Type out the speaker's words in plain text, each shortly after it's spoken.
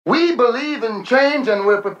We believe in change and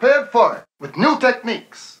we're prepared for it with new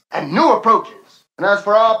techniques and new approaches. And as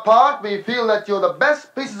for our part, we feel that you're the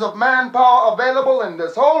best pieces of manpower available in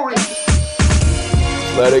this whole region.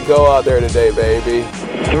 Let it go out there today, baby.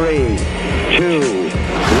 3, 2, 1.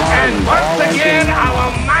 And once again, our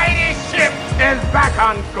mighty ship is back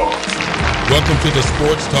on course. Welcome to the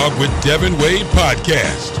Sports Talk with Devin Wade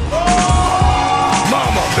podcast. Oh!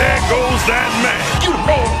 Mama, there goes that man. You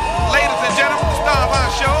roll. Ladies and gentlemen, the star of our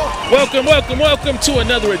show. Welcome to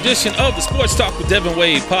another edition of the Sports Talk with Devin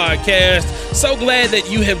Wade podcast. So glad that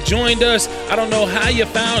you have joined us. I don't know how you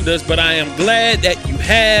found us, but I am glad that you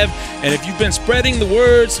have. And if you've been spreading the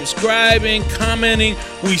word, subscribing, commenting,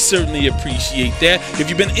 we certainly appreciate that. If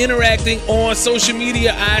you've been interacting on social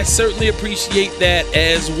media, I certainly appreciate that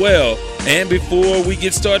as well. And before we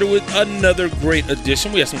get started with another great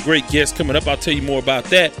edition, we have some great guests coming up. I'll tell you more about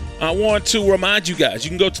that. I want to remind you guys, you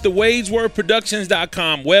can go to the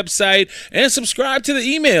wadeswordproductions.com website and subscribe to the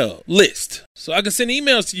email list so I can send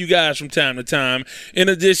emails to you guys from time to time. In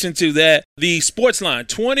addition to that, the sports line,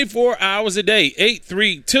 24 hours a day,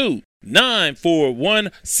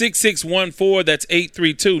 832-941-6614. That's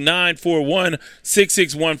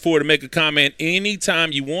 832-941-6614 to make a comment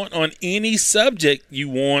anytime you want on any subject you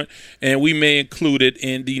want, and we may include it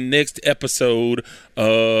in the next episode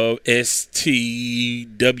of STWDW.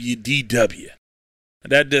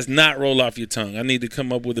 That does not roll off your tongue. I need to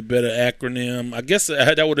come up with a better acronym. I guess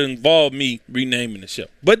that would involve me renaming the show,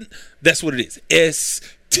 but that's what it is.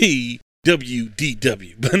 STWDW.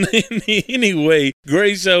 But anyway,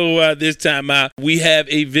 great show this time out. We have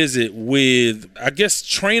a visit with, I guess,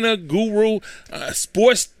 trainer, guru,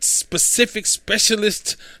 sports-specific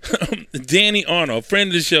specialist, Danny Arnold, friend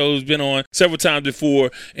of the show, who's been on several times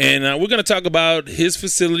before. And we're going to talk about his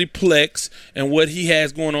facility, Plex, and what he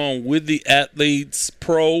has going on with the athletes,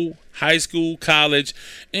 pro, high school, college,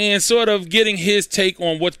 and sort of getting his take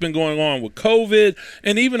on what's been going on with COVID,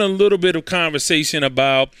 and even a little bit of conversation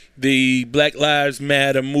about the Black Lives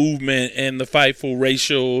Matter movement and the fight for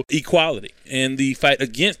racial equality and the fight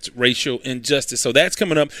against racial injustice. So that's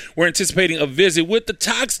coming up. We're anticipating a visit with the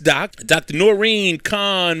Tox Doc, Dr. Noreen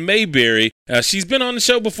Khan Mayberry. She's been on the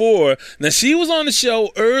show before. Now, she was on the show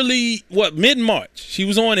mid-March. She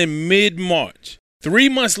was on in mid-March. 3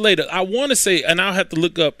 months later, I want to say, and I'll have to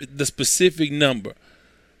look up the specific number,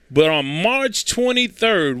 but on March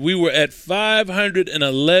 23rd, we were at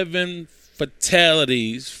 511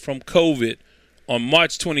 fatalities from COVID on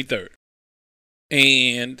March 23rd.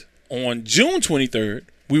 And on June 23rd,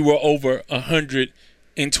 we were over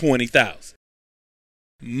 120,000.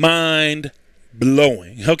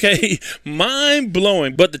 Mind-blowing, okay?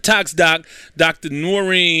 Mind-blowing. But the Tox Doc, Dr.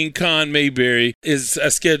 Noreen Khan Mayberry, is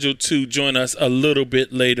scheduled to join us a little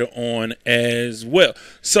bit later on as well.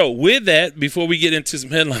 So with that, before we get into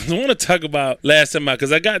some headlines, I want to talk about last time out,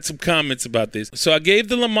 because I got some comments about this. So I gave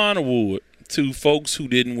the Lamont Award to folks who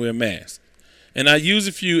didn't wear masks. And I use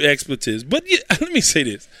a few expletives. But yeah, let me say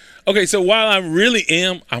this. Okay, so while I'm really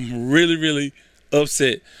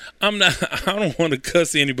upset, I don't want to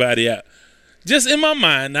cuss anybody out. Just in my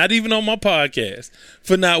mind, not even on my podcast,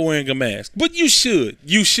 for not wearing a mask. But you should.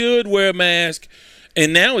 You should wear a mask.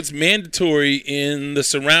 And now it's mandatory in the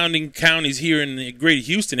surrounding counties here in the greater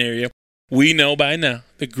Houston area. We know by now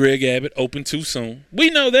that Greg Abbott opened too soon.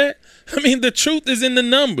 We know that. I mean, the truth is in the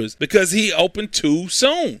numbers because he opened too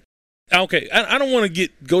soon. Okay, I don't want to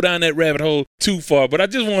go down that rabbit hole too far, but I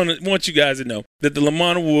just want you guys to know that the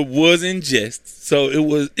Lamont Award was in jest. So it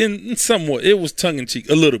was it was tongue-in-cheek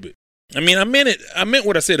a little bit. I mean, I meant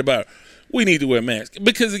what I said about we need to wear masks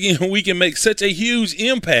because, again, we can make such a huge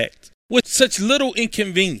impact with such little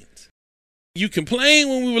inconvenience. You complain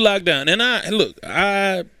when we were locked down, and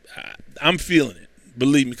I'm feeling it,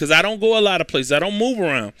 believe me, because I don't go a lot of places. I don't move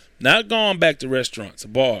around. Not going back to restaurants or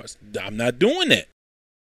bars. I'm not doing that.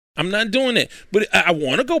 But I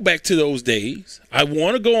want to go back to those days. I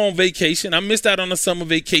want to go on vacation. I missed out on a summer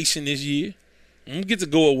vacation this year. I'm going to get to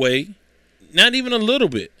go away. Not even a little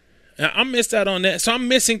bit. I missed out on that. So I'm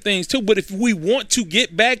missing things too. But if we want to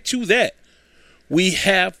get back to that, we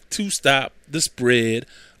have to stop the spread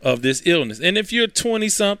of this illness. And if you're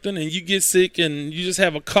 20-something and you get sick and you just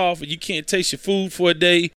have a cough and you can't taste your food for a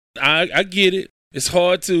day, I get it. It's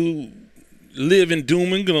hard to live in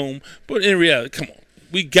doom and gloom. But in reality, come on.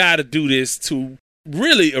 We got to do this to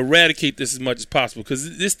really eradicate this as much as possible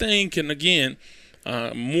because this thing can, again,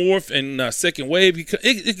 morph and second wave.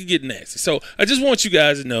 It could get nasty. So I just want you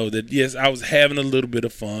guys to know that, yes, I was having a little bit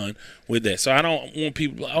of fun with that. So I don't want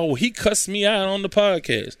people, he cussed me out on the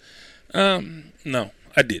podcast. No,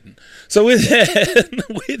 I didn't. So with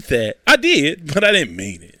that, I did, but I didn't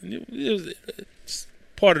mean it. It was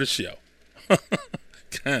part of the show.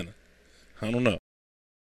 Kind of. I don't know.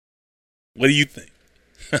 What do you think?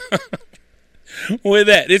 With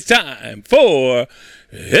that, it's time for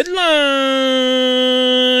headlines.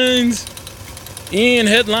 In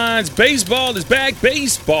headlines, baseball is back.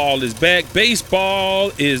 Baseball is back.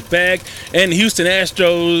 Baseball is back. And Houston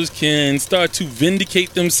Astros can start to vindicate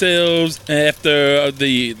themselves after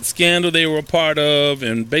the scandal they were a part of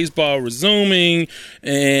and baseball resuming.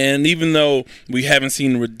 And even though we haven't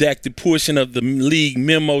seen the redacted portion of the league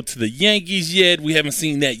memo to the Yankees yet, we haven't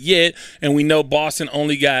seen that yet. And we know Boston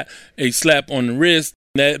only got a slap on the wrist.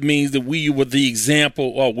 That means that we were the example,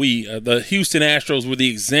 or the Houston Astros were the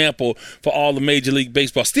example for all the Major League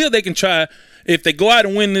Baseball. Still, they can try, if they go out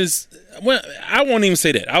and win this, well, I won't even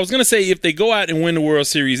say that. I was going to say if they go out and win the World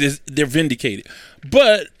Series, they're vindicated.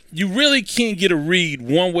 But you really can't get a read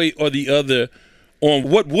one way or the other on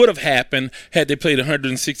what would have happened had they played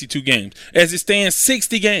 162 games. As it stands,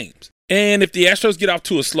 60 games. And if the Astros get off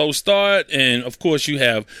to a slow start, and, of course, you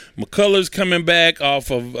have McCullers coming back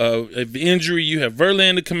off of injury. You have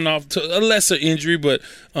Verlander coming off to a lesser injury, but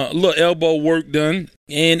a little elbow work done.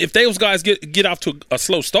 And if those guys get off to a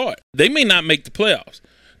slow start, they may not make the playoffs.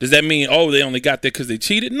 Does that mean, they only got there because they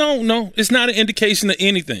cheated? No. It's not an indication of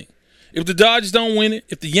anything. If the Dodgers don't win it,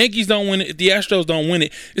 if the Yankees don't win it, if the Astros don't win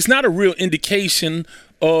it, it's not a real indication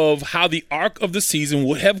of how the arc of the season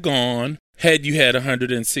would have gone had you had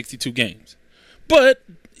 162 games. But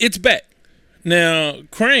it's back. Now,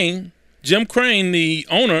 Jim Crane, the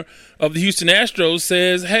owner of the Houston Astros,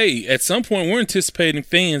 says, hey, at some point we're anticipating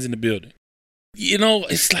fans in the building. You know,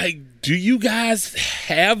 it's like, do you guys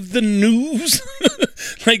have the news?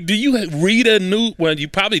 Like, do you read a news? Well, you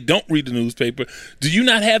probably don't read the newspaper. Do you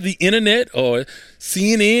not have the internet or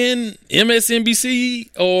CNN, MSNBC,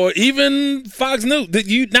 or even Fox News? Did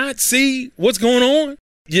you not see what's going on?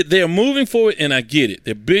 They're moving forward, and I get it.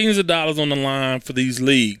 There are billions of dollars on the line for these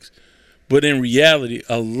leagues. But in reality,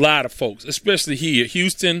 a lot of folks, especially here,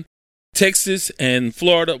 Houston, Texas, and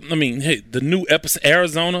Florida, the new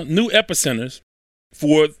Arizona, new epicenters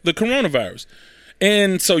for the coronavirus.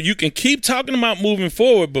 And so you can keep talking about moving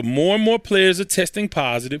forward, but more and more players are testing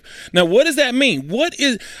positive. Now, what does that mean?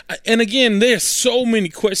 And again, there's so many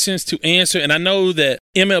questions to answer. And I know that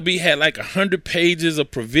MLB had like 100 pages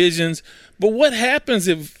of provisions. But what happens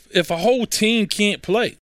if a whole team can't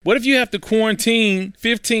play? What if you have to quarantine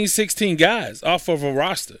 15, 16 guys off of a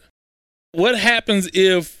roster? What happens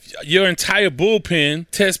if your entire bullpen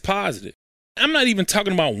tests positive? I'm not even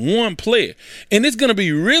talking about one player. And it's going to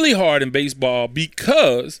be really hard in baseball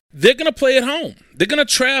because they're going to play at home. They're going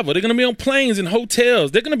to travel. They're going to be on planes and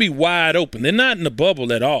hotels. They're going to be wide open. They're not in the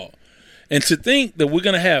bubble at all. And to think that we're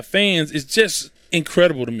going to have fans is just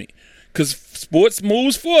incredible to me because sports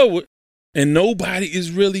moves forward and nobody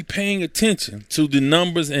is really paying attention to the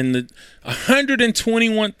numbers. And the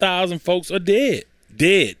 121,000 folks are dead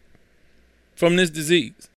from this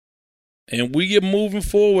disease. And we get moving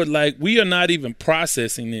forward like we are not even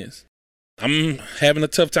processing this. I'm having a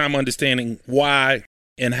tough time understanding why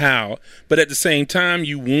and how. But at the same time,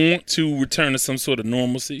 you want to return to some sort of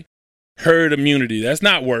normalcy. Herd immunity. That's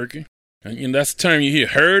not working. And that's the term you hear.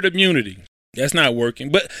 Herd immunity. That's not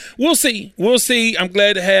working. But we'll see. We'll see. I'm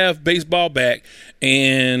glad to have baseball back.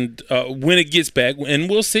 And when it gets back, and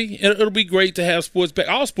we'll see. It'll be great to have sports back,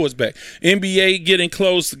 all sports back. NBA getting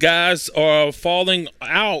close. Guys are falling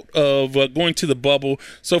out of going to the bubble.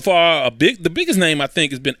 So far, the biggest name, I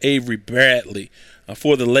think, has been Avery Bradley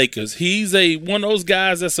for the Lakers. He's one of those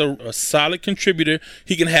guys that's a solid contributor.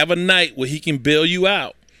 He can have a night where he can bail you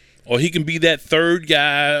out. Or he can be that third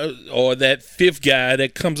guy or that fifth guy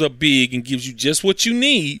that comes up big and gives you just what you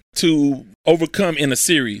need to overcome in a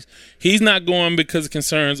series. He's not going because of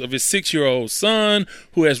concerns of his 6-year-old son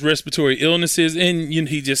who has respiratory illnesses, and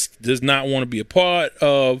he just does not want to be a part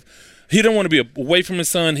of. He don't want to be away from his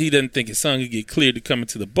son. He doesn't think his son could get cleared to come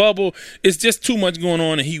into the bubble. It's just too much going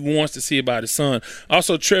on, and he wants to see about his son.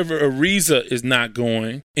 Also, Trevor Ariza is not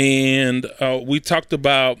going, and we talked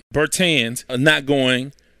about Bertans not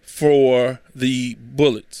going for the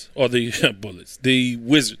Bullets or the the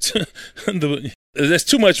Wizards. There's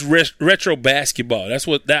too much retro basketball.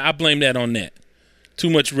 I blame that on that.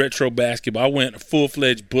 Too much retro basketball. I went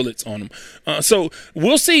full-fledged Bullets on them. So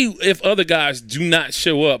we'll see if other guys do not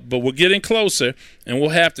show up, but we're getting closer, and we'll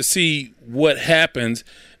have to see what happens.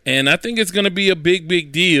 And I think it's going to be a big,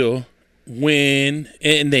 big deal when,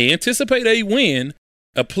 and they anticipate a win,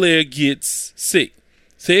 a player gets sick.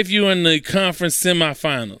 Say if you're in the conference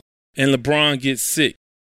semifinal and LeBron gets sick,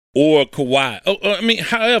 or Kawhi.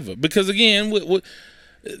 However, because again,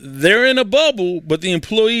 they're in a bubble, but the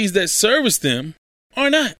employees that service them are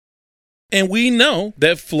not. And we know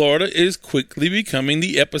that Florida is quickly becoming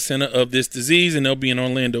the epicenter of this disease, and they'll be in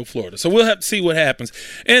Orlando, Florida. So we'll have to see what happens.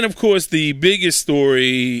 And, of course, the biggest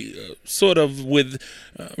story, sort of with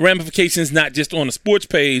ramifications not just on the sports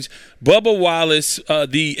page, Bubba Wallace,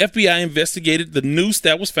 the FBI investigated the noose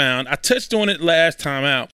that was found. I touched on it last time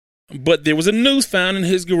out, but there was a noose found in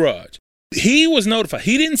his garage. He was notified.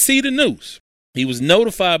 He didn't see the noose. He was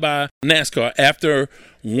notified by NASCAR after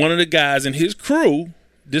one of the guys in his crew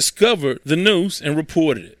discovered the noose and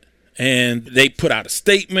reported it. And they put out a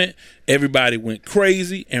statement. Everybody went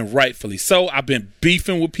crazy, and rightfully so. I've been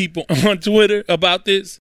beefing with people on Twitter about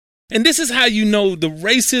this. And this is how you know the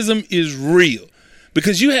racism is real.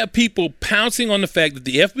 Because you have people pouncing on the fact that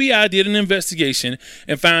the FBI did an investigation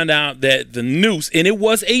and found out that the noose, and it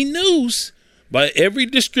was a noose, by every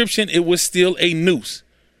description, it was still a noose.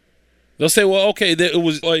 They'll say, well, okay, it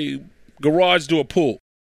was a garage door pull,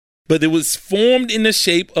 but it was formed in the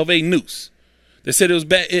shape of a noose. They said it was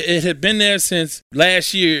back. It had been there since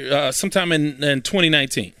last year, sometime in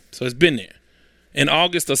 2019. So it's been there in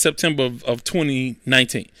August or September of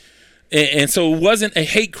 2019. And so it wasn't a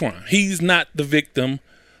hate crime. He's not the victim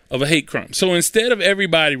of a hate crime. So instead of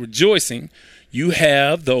everybody rejoicing, you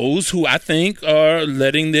have those who I think are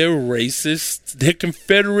letting their racist, their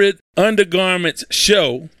Confederate undergarments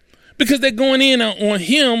show, because they're going in on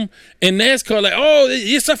him and NASCAR like, oh,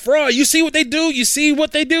 it's a fraud. You see what they do? You see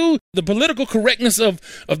what they do? The political correctness of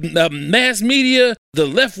mass media, the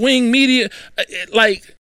left-wing media.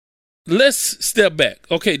 Like, let's step back.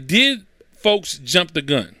 Okay, did folks jump the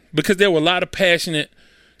gun? Because there were a lot of passionate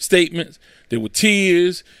statements. There were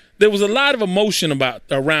tears. There was a lot of emotion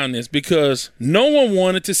around this because no one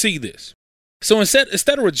wanted to see this. So instead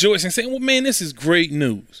of rejoicing, saying, well, man, this is great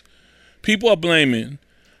news, people are blaming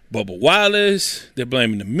Bubba Wallace. They're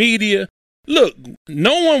blaming the media. Look,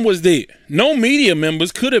 no one was there. No media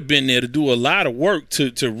members could have been there to do a lot of work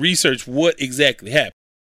to research what exactly happened.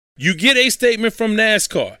 You get a statement from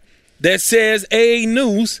NASCAR that says a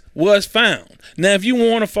noose was found. Now, if you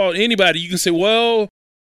want to fault anybody, you can say, well,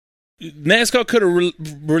 NASCAR could have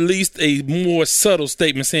released a more subtle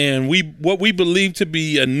statement saying what we believe to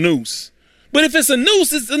be a noose. But if it's a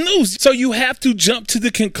noose, it's a noose. So you have to jump to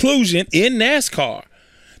the conclusion in NASCAR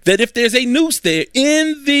that if there's a noose there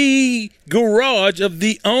in the garage of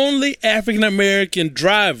the only African-American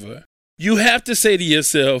driver, you have to say to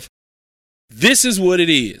yourself, this is what it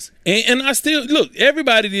is. And I still, look,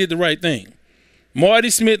 everybody did the right thing. Marty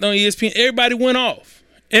Smith on ESPN, everybody went off.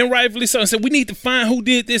 And rightfully so. And said, we need to find who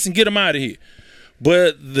did this and get them out of here.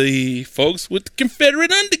 But the folks with the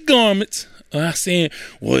Confederate undergarments are saying,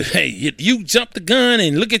 well, hey, you jumped the gun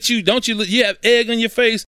and look at you. Don't you look, you have egg on your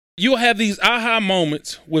face. You'll have these aha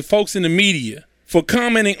moments with folks in the media for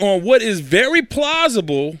commenting on what is very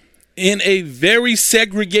plausible in a very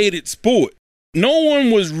segregated sport. No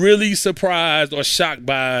one was really surprised or shocked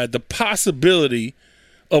by the possibility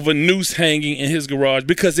of a noose hanging in his garage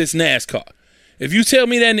because it's NASCAR. If you tell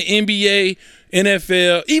me that in the NBA,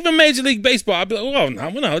 NFL, even Major League Baseball, I'll be like, oh,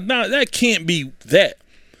 no, that can't be that.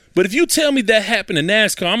 But if you tell me that happened in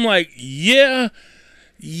NASCAR, I'm like, yeah,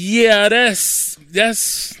 that's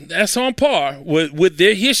on par with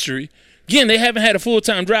their history. Again, they haven't had a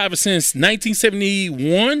full-time driver since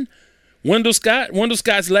 1971. Wendell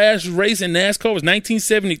Scott's last race in NASCAR was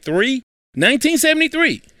 1973.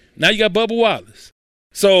 1973. Now you got Bubba Wallace.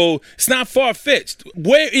 So it's not far-fetched.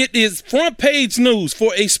 Where it is front page news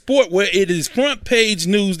for a sport where it is front page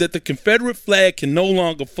news that the Confederate flag can no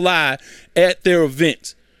longer fly at their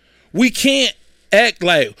events, we can't act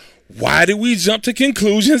like, why did we jump to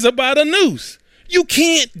conclusions about a noose? You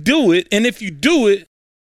can't do it. And if you do it,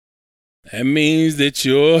 that means that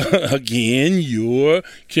your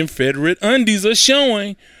Confederate undies are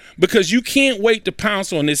showing, because you can't wait to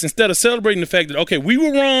pounce on this instead of celebrating the fact that, okay, we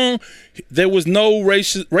were wrong. There was no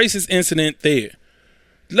racist incident there.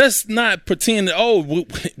 Let's not pretend that,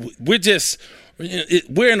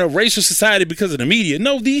 we're in a racial society because of the media.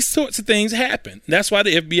 No, these sorts of things happen. That's why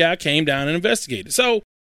the FBI came down and investigated. So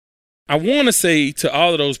I want to say to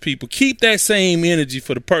all of those people, keep that same energy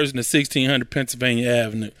for the person at 1600 Pennsylvania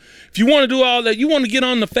Avenue. If you want to do all that, you want to get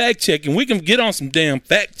on the fact checking, we can get on some damn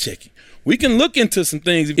fact checking. We can look into some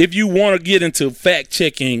things if you want to get into fact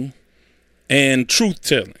checking and truth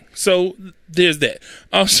telling. So there's that.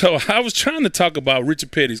 Also, I was trying to talk about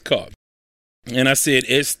Richard Petty's car, and I said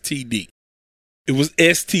STD. It was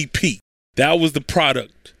STP. That was the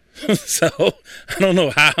product. So I don't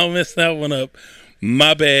know how I messed that one up.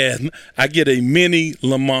 My bad. I get a mini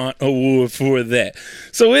Lamont Award for that.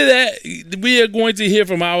 So with that, we are going to hear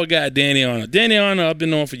from our guy, Danny Arnold. Danny Arnold, I've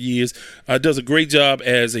been on for years, does a great job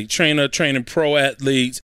as a trainer, training pro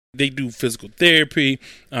athletes. They do physical therapy.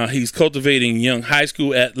 He's cultivating young high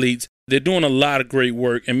school athletes. They're doing a lot of great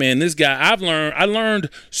work. And, man, this guy, I learned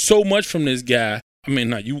so much from this guy. I mean,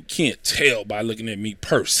 now you can't tell by looking at me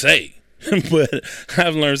per se, but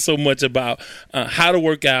I've learned so much about how to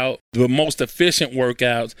work out, the most efficient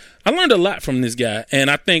workouts. I learned a lot from this guy,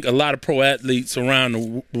 and I think a lot of pro athletes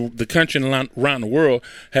around the country and around the world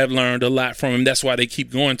have learned a lot from him. That's why they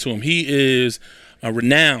keep going to him. He is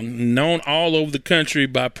renowned, known all over the country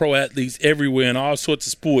by pro athletes everywhere in all sorts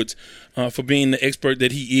of sports for being the expert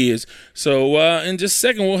that he is. So in just a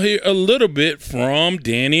second, we'll hear a little bit from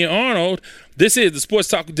Danny Arnold. This is the Sports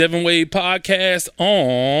Talk with Devin Wade podcast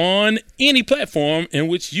on any platform in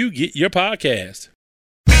which you get your podcast.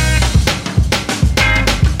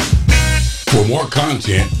 For more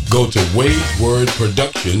content, go to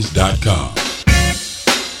wadeswordproductions.com.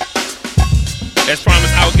 As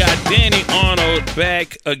promised, I got Danny Arnold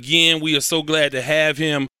back again. We are so glad to have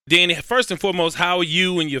him. Danny, first and foremost, how are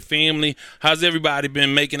you and your family? How's everybody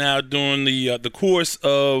been making out during the course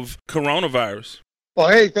of coronavirus? Well,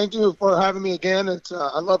 hey, thank you for having me again.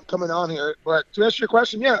 I love coming on here. But to answer your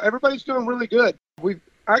question, yeah, everybody's doing really good. We've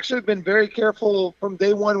actually been very careful from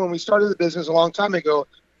day one when we started the business a long time ago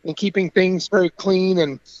in keeping things very clean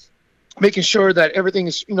and making sure that everything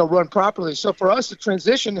is, run properly. So for us, the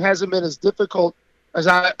transition hasn't been as difficult as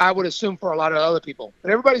I would assume for a lot of other people.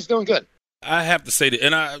 But everybody's doing good. I have to say that,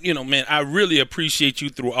 and I really appreciate you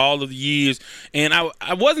through all of the years. And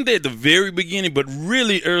I wasn't there at the very beginning, but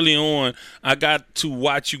really early on, I got to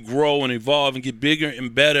watch you grow and evolve and get bigger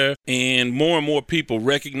and better, and more people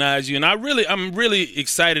recognize you. And I'm really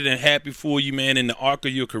excited and happy for you, man, in the arc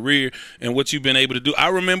of your career and what you've been able to do. I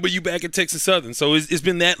remember you back at Texas Southern, so it's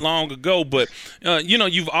been that long ago. But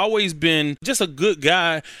you've always been just a good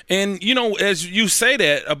guy. And as you say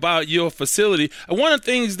that about your facility, one of the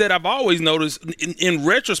things that I've always noticed in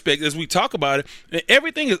retrospect, as we talk about it,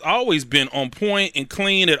 everything has always been on point and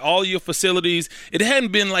clean at all your facilities. It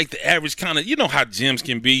hadn't been like the average kind of, how gyms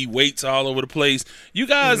can be, weights all over the place. You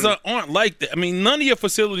guys aren't like that. I mean, none of your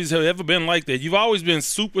facilities have ever been like that. You've always been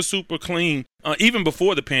super, super clean, even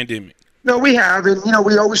before the pandemic. No, we have. And,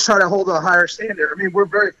 we always try to hold a higher standard. I mean, we're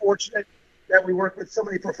very fortunate that we work with so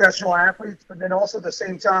many professional athletes, but then also at the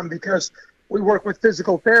same time, because we work with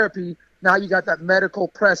physical therapy, now you got that medical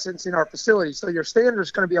presence in our facility. So your standard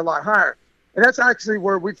is going to be a lot higher. And that's actually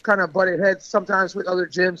where we've kind of butted heads sometimes with other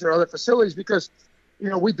gyms or other facilities because,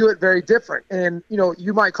 we do it very different. And,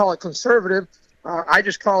 you might call it conservative. I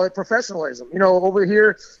just call it professionalism. Over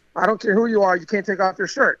here, I don't care who you are, you can't take off your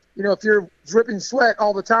shirt. If you're dripping sweat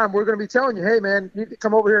all the time, we're going to be telling you, hey, man, you need to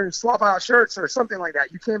come over here and swap out shirts or something like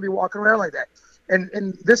that. You can't be walking around like that.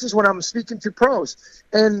 And this is when I'm speaking to pros.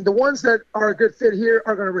 And the ones that are a good fit here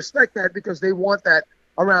are going to respect that because they want that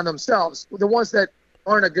around themselves. The ones that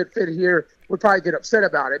aren't a good fit here would probably get upset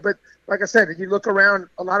about it. But like I said, if you look around,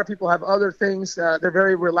 a lot of people have other things. They're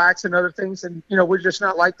very relaxed in other things. And, we're just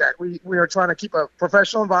not like that. We are trying to keep a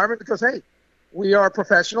professional environment because, hey, we are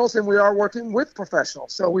professionals and we are working with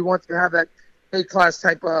professionals. So we want to have that A-class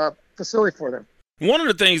type of facility for them. One of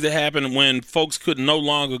the things that happened when folks could no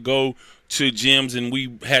longer go to gyms and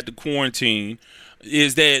we had to quarantine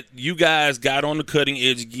is that you guys got on the cutting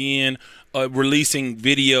edge again, releasing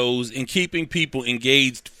videos and keeping people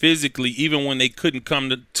engaged physically even when they couldn't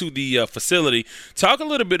come to the facility. Talk a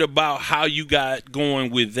little bit about how you got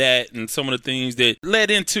going with that and some of the things that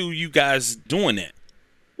led into you guys doing that.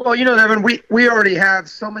 Well, Evan, we already have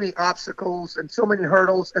so many obstacles and so many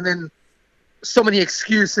hurdles and then so many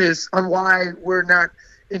excuses on why we're not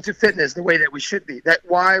into fitness the way that we should be, that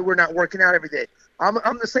why we're not working out every day.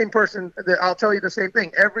 I'm the same person that I'll tell you the same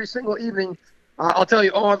thing. Every single evening, I'll tell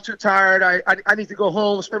you, I'm too tired. I need to go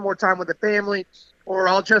home, spend more time with the family, or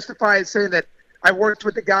I'll justify it saying that I worked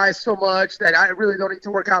with the guys so much that I really don't need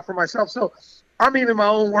to work out for myself. So I'm even my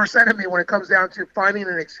own worst enemy when it comes down to finding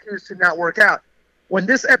an excuse to not work out. When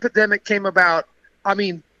this epidemic came about, I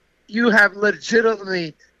mean, you have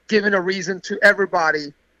legitimately given a reason to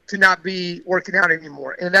everybody to not be working out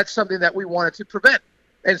anymore. And that's something that we wanted to prevent.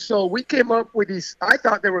 And so we came up with these, I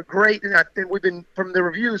thought they were great. And I think we've been, from the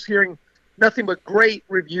reviews, hearing nothing but great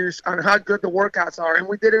reviews on how good the workouts are. And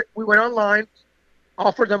we did it. We went online,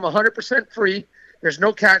 offered them 100% free. There's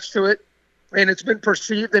no catch to it. And it's been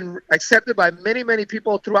perceived and accepted by many, many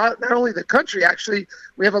people throughout not only the country. Actually,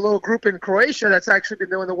 we have a little group in Croatia that's actually been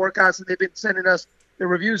doing the workouts, and they've been sending us the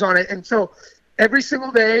reviews on it. And so every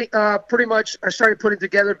single day, pretty much, I started putting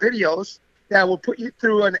together videos that will put you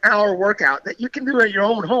through an hour workout that you can do at your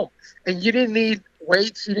own home. And you didn't need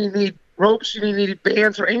weights, you didn't need ropes, you didn't need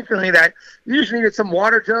bands or anything like that. You just needed some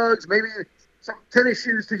water jugs, maybe some tennis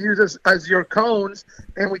shoes to use as your cones,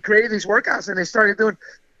 and we created these workouts, and they started doing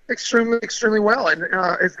extremely well, and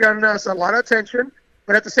it's gotten us a lot of attention.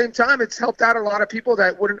 But at the same time, it's helped out a lot of people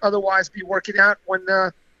that wouldn't otherwise be working out when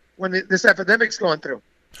this epidemic's going through.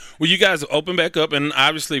 Well, you guys open back up, and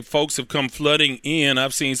obviously folks have come flooding in.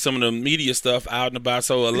 I've seen some of the media stuff out and about,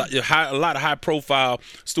 so a lot of high-profile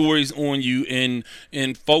stories on you,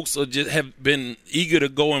 and folks have been eager to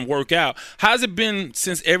go and work out. How's it been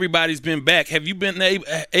since everybody's been back? Have you been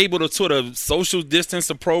able to sort of social distance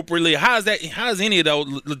appropriately? How's any of those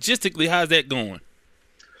logistically? How's that going?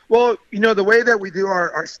 Well, the way that we do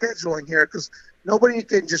our scheduling here, because nobody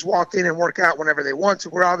can just walk in and work out whenever they want to.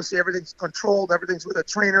 We're obviously, everything's controlled. Everything's with a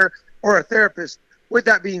trainer or a therapist. With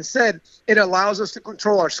that being said, it allows us to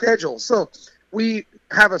control our schedule. So we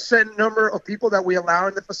have a set number of people that we allow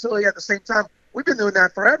in the facility. At the same time, we've been doing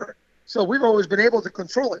that forever. So we've always been able to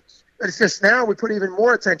control it. But it's just now we put even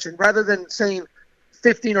more attention. Rather than saying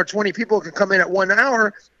 15 or 20 people can come in at 1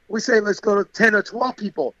 hour, we say let's go to 10 or 12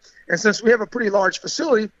 people. And since we have a pretty large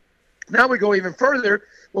facility, now we go even further.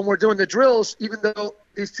 When we're doing the drills, even though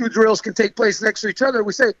these two drills can take place next to each other,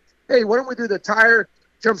 we say, hey, why don't we do the tire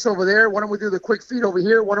jumps over there? Why don't we do the quick feet over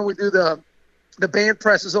here? Why don't we do the band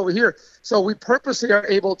presses over here? So we purposely are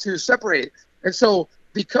able to separate. And so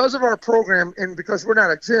because of our program and because we're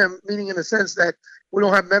not a gym, meaning in the sense that we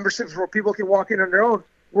don't have memberships where people can walk in on their own,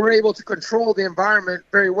 we're able to control the environment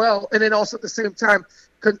very well. And then also at the same time,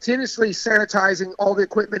 continuously sanitizing all the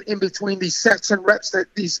equipment in between these sets and reps that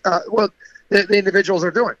the individuals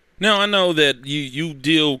are doing. Now, I know that you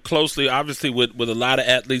deal closely, obviously, with a lot of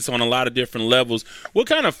athletes on a lot of different levels. What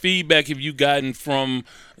kind of feedback have you gotten from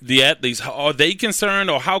the athletes? Are they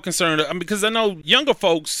concerned, or how concerned? Because I know younger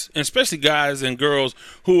folks, and especially guys and girls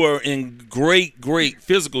who are in great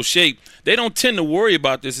physical shape, they don't tend to worry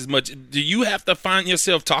about this as much. Do you have to find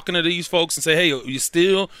yourself talking to these folks and say, hey, it's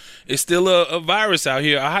still a virus out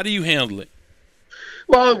here? How do you handle it?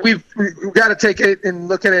 Well, we've got to take it and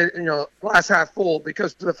look at it, glass half full,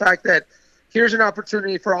 because of the fact that here's an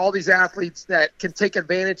opportunity for all these athletes that can take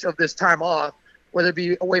advantage of this time off, whether it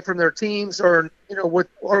be away from their teams or, with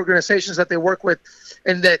organizations that they work with,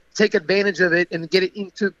 and that take advantage of it and get it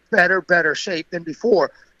into better shape than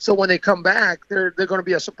before. So when they come back, they're going to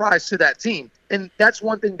be a surprise to that team. And that's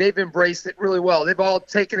one thing they've embraced it really well. They've all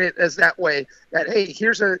taken it as that way, that, hey,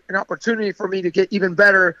 here's an opportunity for me to get even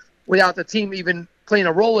better without the team even playing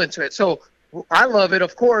a role into it. So I love it,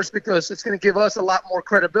 of course, because it's going to give us a lot more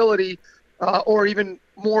credibility or even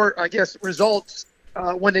more, I guess, results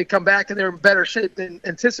when they come back and they're in better shape than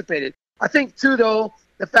anticipated. I think, too, though,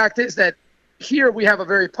 the fact is that here we have a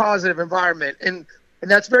very positive environment, and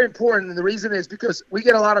that's very important. And the reason is because we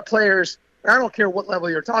get a lot of players, and I don't care what level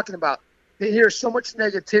you're talking about, they hear so much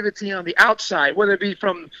negativity on the outside, whether it be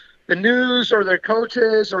from the news or their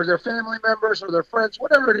coaches or their family members or their friends,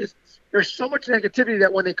 whatever it is. There's so much negativity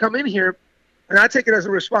that when they come in here, and I take it as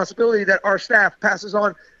a responsibility that our staff passes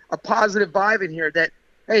on a positive vibe in here that,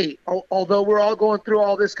 hey, although we're all going through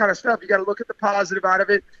all this kind of stuff, you got to look at the positive out of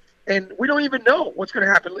it. And we don't even know what's going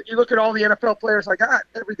to happen. You look at all the NFL players I got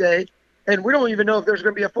every day, and we don't even know if there's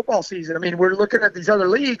going to be a football season. I mean, we're looking at these other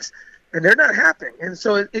leagues, and they're not happening. And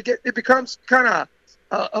so it becomes kind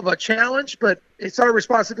of a challenge, but it's our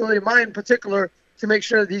responsibility, mine in particular, to make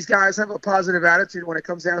sure that these guys have a positive attitude when it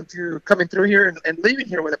comes down to coming through here and leaving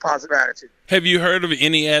here with a positive attitude. Have you heard of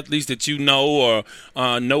any athletes that you know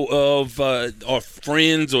or know of or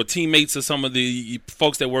friends or teammates of some of the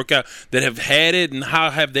folks that work out that have had it, and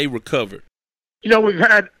how have they recovered? We've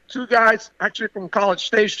had two guys actually from College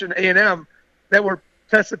Station, A&M, that were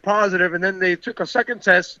tested positive, and then they took a second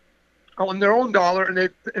test on their own dollar,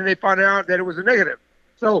 and they found out that it was a negative.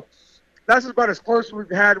 So that's about as close as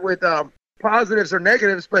we've had with positives or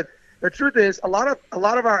negatives. But the truth is, a lot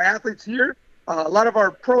of our athletes here, a lot of our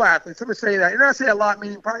pro athletes, let me say that, and I say a lot,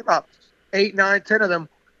 meaning probably about 8, 9, 10 of them,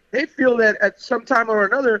 they feel that at some time or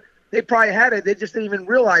another they probably had it. They just didn't even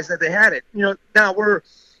realize that they had it. Now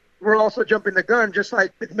we're also jumping the gun, just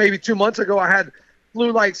like maybe 2 months ago I had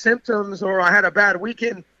flu-like symptoms or I had a bad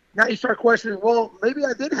weekend. Now you start questioning, well, maybe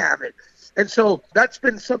I did have it. And so that's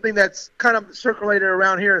been something that's kind of circulated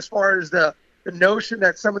around here as far as the notion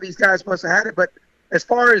that some of these guys must have had it. But as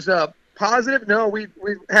far as positive, no, we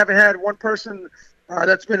haven't had one person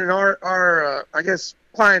that's been in our I guess,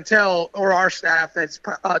 clientele or our staff that's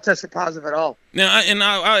tested positive at all. Now,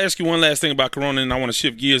 I'll ask you one last thing about Corona, and I want to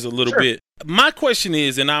shift gears a little bit. My question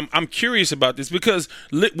is, and I'm curious about this because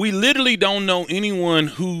we literally don't know anyone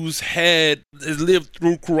who's lived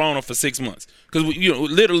through Corona for 6 months. Because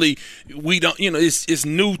literally, we don't. It's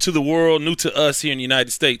new to the world, new to us here in the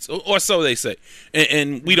United States, or so they say,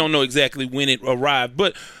 and we don't know exactly when it arrived.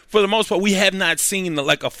 But for the most part, we have not seen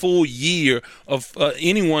like a full year of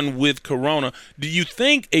anyone with Corona. Do you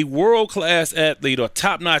think a world-class athlete or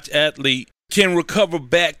top-notch athlete can recover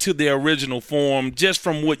back to their original form just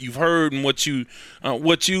from what you've heard and what you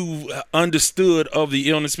understood of the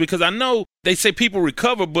illness? Because I know they say people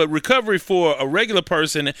recover, but recovery for a regular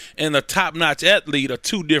person and a top-notch athlete are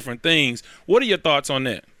two different things. What are your thoughts on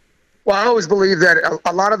that? Well, I always believe that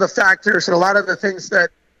a lot of the factors and a lot of the things that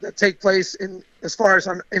take place in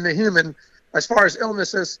the human, as far as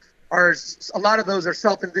illnesses, are a lot of those are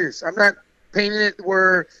self-induced. I'm not painting it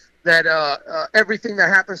where that everything that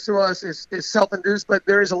happens to us is self-induced, but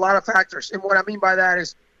there is a lot of factors. And what I mean by that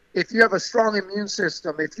is if you have a strong immune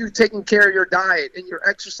system, if you're taking care of your diet and you're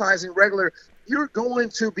exercising regular, you're going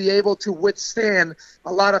to be able to withstand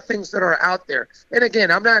a lot of things that are out there. And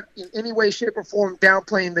again, I'm not in any way, shape, or form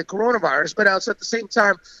downplaying the coronavirus, but also at the same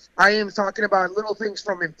time, I am talking about little things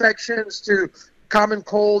from infections to common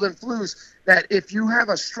cold and flus, that if you have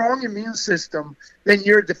a strong immune system, then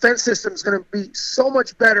your defense system is going to be so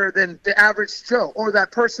much better than the average Joe or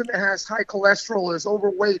that person that has high cholesterol, is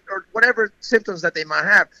overweight, or whatever symptoms that they might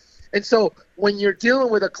have. And so when you're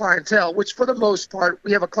dealing with a clientele, which for the most part,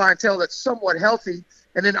 we have a clientele that's somewhat healthy,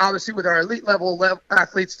 and then obviously with our elite level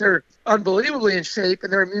athletes, they're unbelievably in shape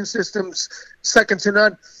and their immune system's second to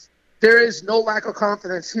none. There is no lack of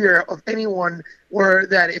confidence here of anyone where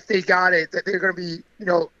that if they got it, that they're going to be,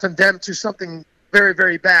 condemned to something very,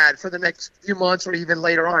 very bad for the next few months or even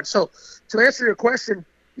later on. So to answer your question,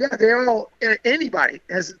 yeah, anybody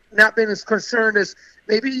has not been as concerned as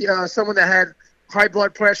maybe someone that had high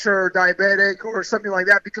blood pressure or diabetic or something like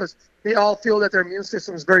that, because they all feel that their immune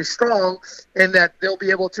system is very strong and that they'll be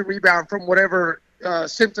able to rebound from whatever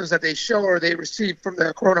symptoms that they show or they receive from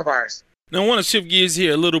the coronavirus. Now, I want to shift gears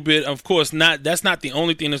here a little bit. Of course, that's not the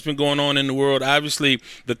only thing that's been going on in the world. Obviously,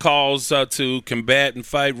 the calls to combat and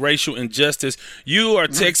fight racial injustice. You are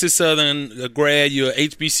Texas Southern grad. You're an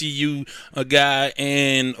HBCU guy.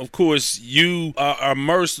 And, of course, you are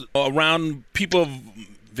immersed around people of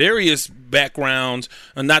various backgrounds,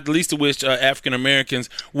 not the least of which are African Americans.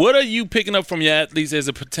 What are you picking up from your athletes as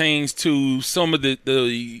it pertains to some of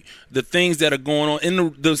the things that are going on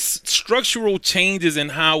in the structural changes in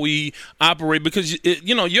how we operate? Because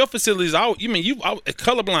your facilities, you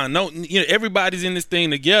colorblind. No, everybody's in this thing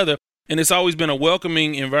together, and it's always been a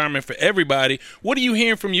welcoming environment for everybody. What are you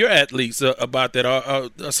hearing from your athletes about that?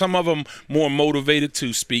 Are some of them more motivated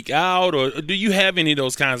to speak out, or do you have any of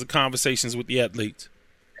those kinds of conversations with the athletes?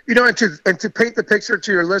 And to paint the picture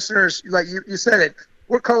to your listeners, like you said it,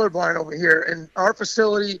 we're colorblind over here. And our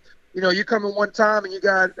facility, you come in one time and you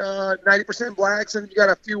got 90% blacks and you got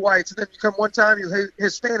a few whites. And then you come one time, you have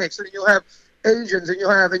Hispanics, and you'll have Asians, and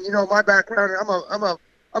my background,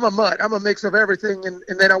 I'm a mutt. I'm a mix of everything.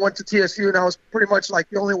 And then I went to TSU, and I was pretty much like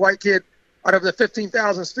the only white kid out of the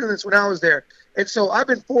 15,000 students when I was there. And so I've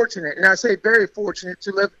been fortunate, and I say very fortunate,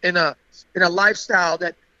 to live in a lifestyle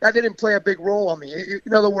that didn't play a big role on me.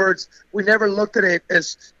 In other words, we never looked at it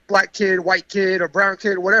as black kid, white kid, or brown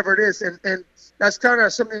kid, or whatever it is. And that's kind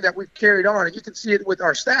of something that we've carried on. And you can see it with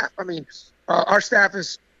our staff. I mean, our staff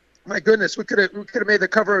is, my goodness, we could have made the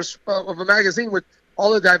covers of a magazine with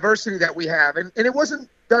all the diversity that we have. And it wasn't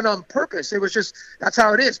done on purpose. It was just, that's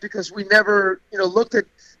how it is, because we never, looked at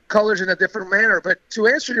colors in a different manner. But to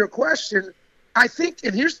answer your question, I think,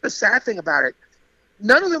 and here's the sad thing about it,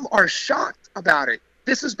 none of them are shocked about it.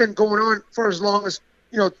 This has been going on for as long as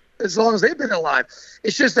they've been alive.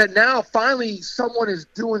 It's just that now finally someone is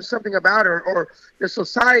doing something about it, or the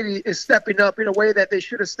society is stepping up in a way that they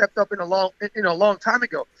should have stepped up in a long time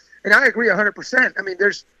ago. And I agree 100%. I mean,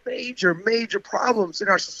 there's major problems in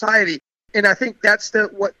our society. And I think that's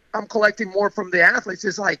what I'm collecting more from the athletes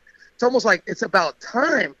is like, it's almost like it's about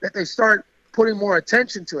time that they start putting more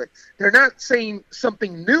attention to it. They're not saying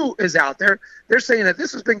something new is out there. They're saying that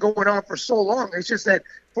this has been going on for so long. It's just that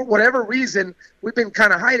for whatever reason, we've been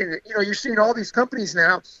kind of hiding it. You're seeing all these companies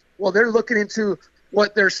now, well, they're looking into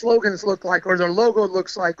what their slogans look like, or their logo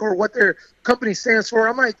looks like, or what their company stands for.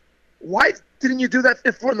 I'm like, why didn't you do that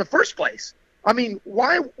in the first place? I mean,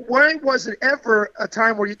 why was it ever a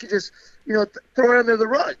time where you could just, throw it under the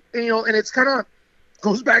rug? And it's kind of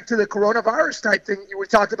goes back to the coronavirus type thing we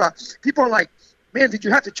talked about. People are like, man, did you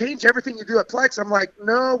have to change everything you do at Plex? I'm like,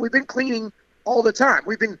 no, we've been cleaning all the time.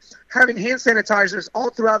 We've been having hand sanitizers all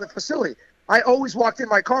throughout the facility. I always walked in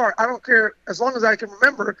my car, I don't care, as long as I can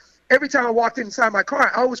remember, every time I walked inside my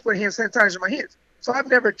car, I always put hand sanitizer in my hands. So I've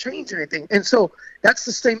never changed anything. And so that's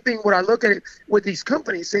the same thing when I look at it with these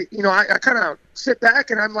companies. They, I kind of sit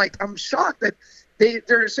back and I'm shocked that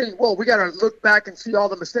they're saying, well, we got to look back and see all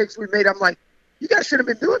the mistakes we made. I'm like, you guys should have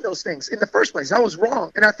been doing those things in the first place. I was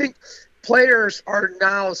wrong. And I think players are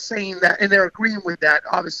now saying that, and they're agreeing with that,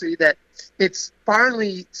 obviously, that it's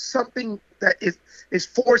finally something that is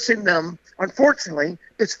forcing them, unfortunately,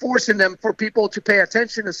 it's forcing them for people to pay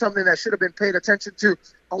attention to something that should have been paid attention to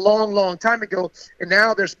a long, long time ago. And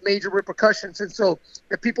now there's major repercussions. And so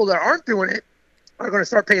the people that aren't doing it are going to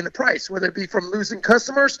start paying the price, whether it be from losing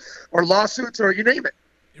customers or lawsuits or you name it.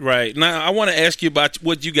 Right. Now, I want to ask you about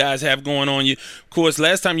what you guys have going on. Of course,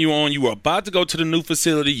 last time you were on, you were about to go to the new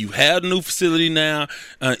facility. You have a new facility now.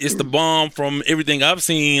 It's the bomb from everything I've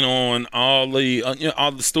seen on all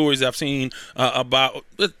the stories I've seen about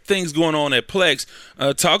things going on at Plex.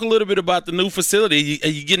 Talk a little bit about the new facility. Are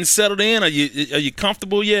you getting settled in? Are you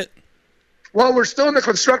comfortable yet? Well, we're still in the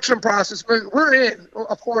construction process, but we're in,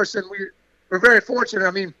 of course, and we're very fortunate.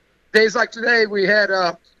 I mean, days like today, we had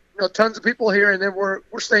tons of people here, and then we're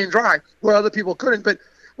staying dry where other people couldn't. But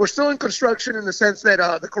we're still in construction in the sense that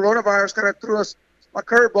the coronavirus kind of threw us a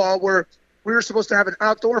curveball where we were supposed to have an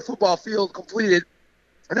outdoor football field completed,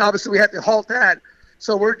 and obviously we had to halt that.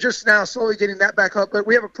 So we're just now slowly getting that back up. But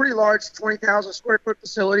we have a pretty large 20,000 square foot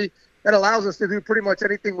facility that allows us to do pretty much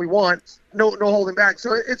anything we want, no holding back.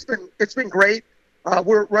 So it's been great.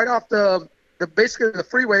 We're right off basically the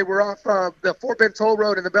freeway. We're off the Fort Bend Toll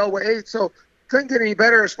Road and the Beltway 8. So couldn't get any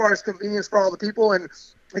better as far as convenience for all the people. And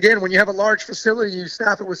again, when you have a large facility, you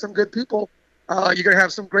staff it with some good people, you're going to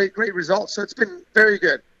have some great results. So it's been very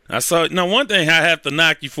good. I saw. Now, one thing I have to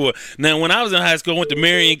knock you for. Now, when I was in high school, I went to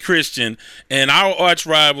Marian Christian, and our arch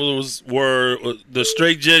rivals were the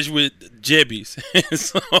straight Jesuit Jebbies.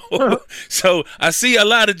 so I see a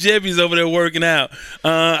lot of Jebbies over there working out.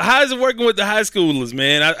 How is it working with the high schoolers,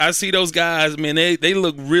 man? I see those guys, man. They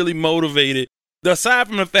look really motivated. Aside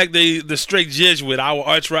from the fact the straight Jesuit, our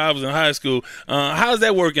arch rivals in high school, how's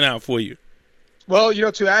that working out for you? Well,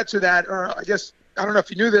 to add to that, or I guess, I don't know if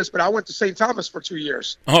you knew this, but I went to St. Thomas for 2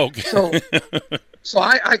 years. Oh, okay. So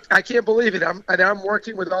I can't believe it. I'm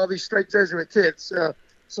working with all these straight Jesuit kids.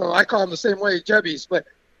 So I call them the same way, Jebbies. But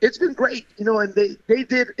it's been great, and they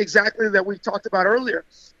did exactly that we talked about earlier.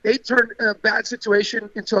 They turned a bad situation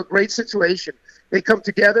into a great situation. They come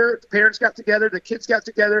together, the parents got together, the kids got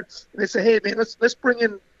together, and they say, hey, man, let's bring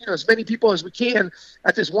in as many people as we can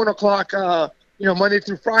at this 1 o'clock Monday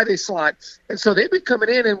through Friday slot. And so they've been coming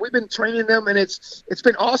in, and we've been training them, and it's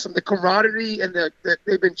been awesome. The camaraderie and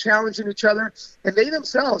they've been challenging each other. And they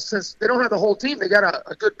themselves, since they don't have the whole team, they got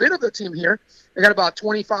a good bit of the team here. They got about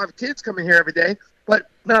 25 kids coming here every day. But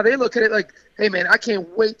now they look at it like, hey, man, I can't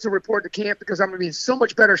wait to report to camp because I'm going to be in so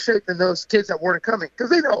much better shape than those kids that weren't coming. Because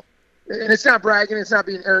they know. And it's not bragging, it's not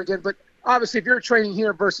being arrogant, but obviously if you're training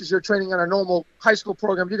here versus you're training on a normal high school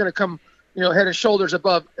program, you're going to come head and shoulders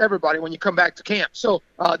above everybody when you come back to camp. So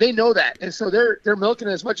they know that, and so they're milking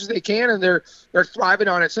it as much as they can, and they're thriving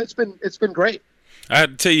on it. So it's been great. I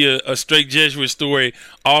had to tell you a straight Jesuit story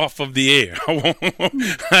off of the air.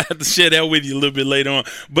 I have to share that with you a little bit later on.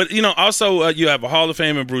 But, also you have a Hall of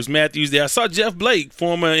Famer, Bruce Matthews there. I saw Jeff Blake,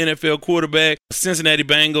 former NFL quarterback, Cincinnati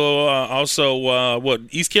Bengal,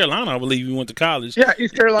 East Carolina, I believe he went to college. Yeah,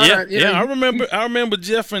 East Carolina. Yeah, I remember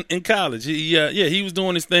Jeff in college. He was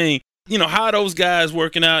doing his thing. How are those guys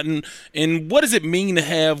working out, and what does it mean to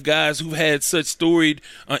have guys who've had such storied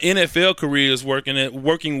NFL careers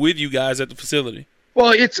working with you guys at the facility?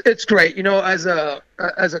 Well, it's great. As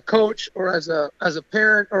a coach or as a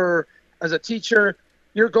parent or as a teacher,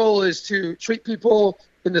 your goal is to treat people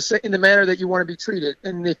in the manner that you want to be treated.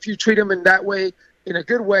 And if you treat them in that way, in a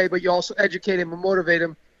good way, but you also educate them and motivate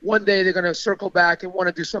them, one day they're going to circle back and want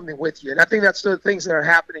to do something with you. And I think that's the things that are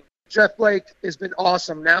happening. Jeff Blake has been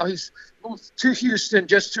awesome. Now he's moved to Houston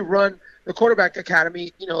just to run the quarterback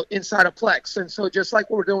academy, inside of Plex. And so just like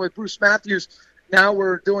what we're doing with Bruce Matthews, now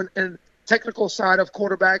we're doing a technical side of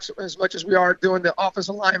quarterbacks as much as we are doing the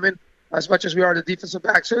offensive linemen, as much as we are the defensive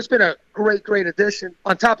back. So it's been a great addition.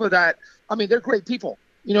 On top of that, they're great people.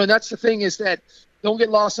 And that's the thing is that don't get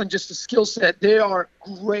lost on just the skill set. They are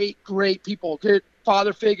great people, good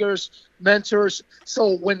father figures, mentors.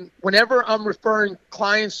 So whenever I'm referring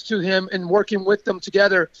clients to him and working with them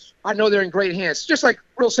together, I know they're in great hands. Just like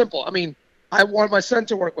real simple. I want my son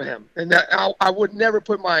to work with him, and that I would never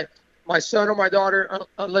put my my son or my daughter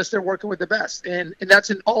unless they're working with the best. And that's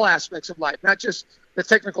in all aspects of life, not just the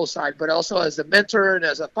technical side, but also as a mentor and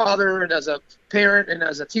as a father and as a parent and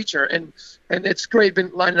as a teacher. And it's great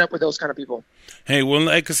been lining up with those kind of people. Hey, well,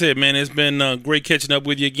 like I said, man, it's been great catching up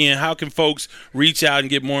with you again. How can folks reach out and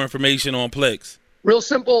get more information on Plex? Real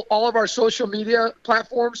simple. All of our social media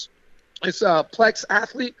platforms. It's Plex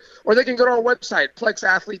Athlete, or they can go to our website,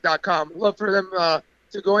 plexathlete.com. Love for them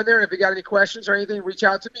to go in there. If you got any questions or anything, reach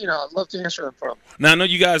out to me, and I'd love to answer them for them. Now, I know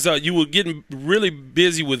you guys, you were getting really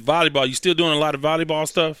busy with volleyball. You still doing a lot of volleyball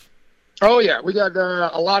stuff? Oh, yeah. We got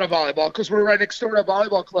a lot of volleyball because we're right next door to a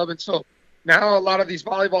volleyball club, and so now a lot of these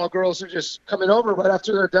volleyball girls are just coming over right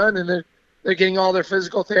after they're done, and they're getting all their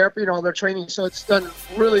physical therapy and all their training. So it's done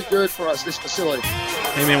really good for us, this facility.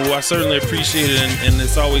 Hey, man, well, I certainly appreciate it, and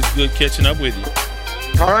it's always good catching up with you.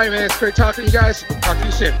 All right, man. It's great talking to you guys. Talk to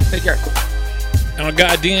you soon. Take care. Our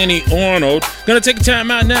guy, Danny Arnold. Going to take a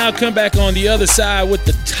time out now, come back on the other side with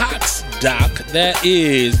the Tox Doc. That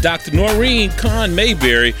is Dr. Noreen Khan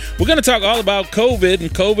Mayberry. We're going to talk all about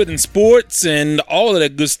COVID and sports and all of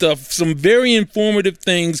that good stuff. Some very informative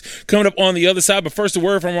things coming up on the other side. But first, a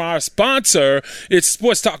word from our sponsor. It's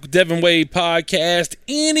Sports Talk with Devin Wade podcast.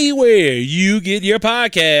 Anywhere you get your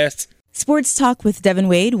podcasts. Sports Talk with Devin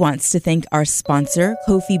Wade wants to thank our sponsor,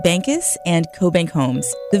 Kofi Bankus and CoBank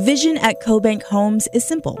Homes. The vision at CoBank Homes is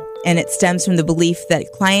simple, and it stems from the belief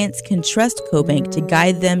that clients can trust CoBank to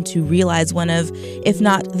guide them to realize one of, if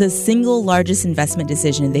not the single largest investment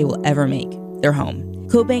decision they will ever make, their home.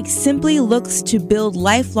 CoBank simply looks to build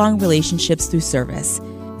lifelong relationships through service.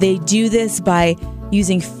 They do this by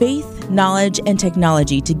using faith, knowledge, and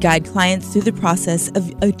technology to guide clients through the process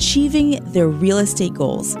of achieving their real estate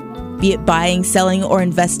goals. Be it buying, selling, or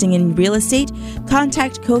investing in real estate,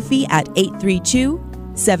 contact Kofi at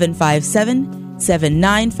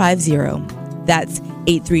 832-757-7950. That's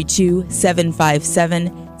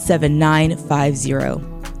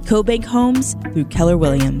 832-757-7950. CoBank Homes through Keller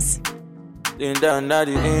Williams. It's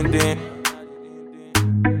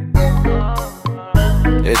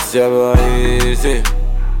ever easy.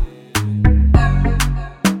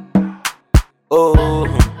 Oh.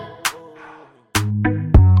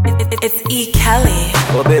 It's E. Kelly.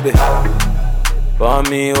 Oh baby, pour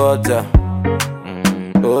me water,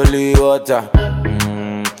 holy water,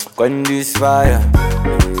 quench this fire.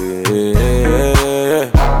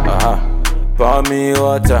 Pour me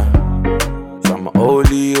water, some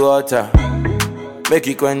holy water, make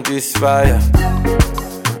it quench this fire.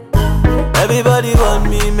 Everybody want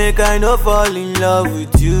me, make I no fall in love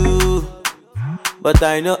with you, but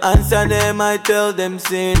I no answer them, I tell them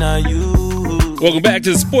say na you. Welcome back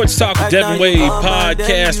to the Sports Talk with Devin Wade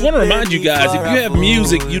podcast. I want to remind you guys, if you have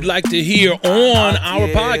music you'd like to hear on our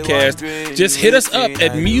podcast, just hit us up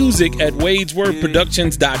at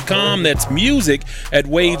music@wadeswordproductions.com. That's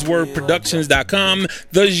music@wadeswordproductions.com.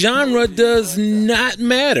 The genre does not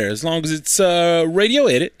matter as long as it's radio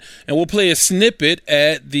edit, and we'll play a snippet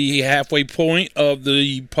at the halfway point of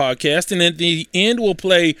the podcast, and at the end we'll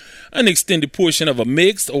play an extended portion of a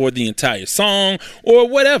mix or the entire song or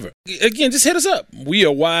whatever. Again, just hit us up. We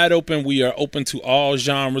are wide open. We are open to all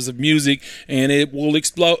genres of music, and it will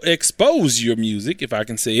expose your music, if I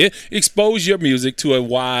can say it, expose your music to a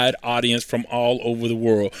wide audience from all over the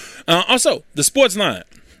world. Also, the Sports Line.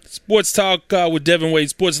 Sports Talk with Devin Wade.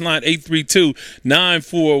 Sports Line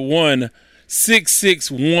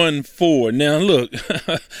 832-941-6614. Now, look,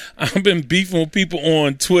 I've been beefing with people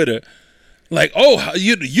on Twitter. Like, oh,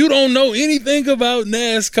 you don't know anything about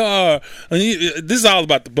NASCAR. This is all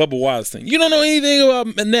about the Bubba Wallace thing. You don't know anything about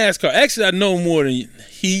NASCAR. Actually, I know more than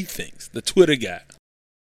he thinks, the Twitter guy.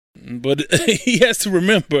 But he has to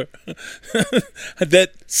remember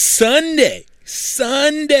that Sunday,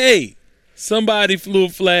 somebody flew a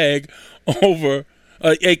flag over,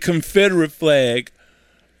 a Confederate flag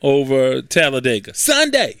over Talladega.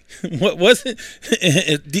 Sunday. What was it?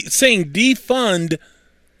 Saying defund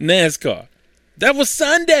NASCAR. That was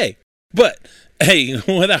Sunday. But, hey,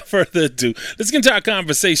 without further ado, let's get into our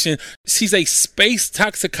conversation. She's a space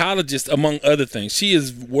toxicologist, among other things. She is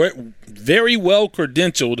very well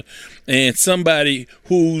credentialed and somebody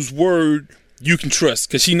whose word you can trust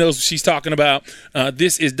because she knows what she's talking about.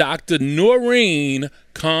 This is Dr. Noreen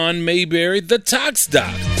Khan Mayberry, the Tox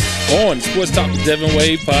Doc, on Sports Talk with Devin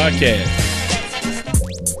Wade podcast.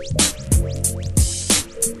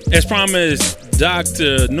 As promised,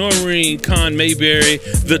 Dr. Noreen Khan Mayberry,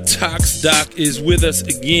 the Tox Doc, is with us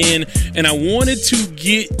again, and I wanted to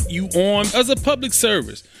get you on as a public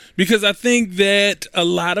service because I think that a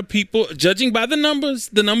lot of people, judging by the numbers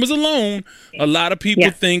alone, a lot of people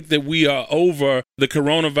think that we are over the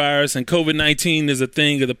coronavirus and COVID-19 is a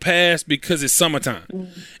thing of the past because it's summertime.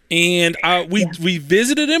 And we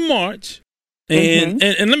visited in March. And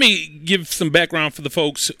let me give some background for the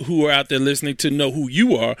folks who are out there listening to know who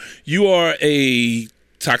you are. You are a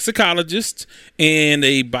toxicologist and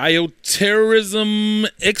a bioterrorism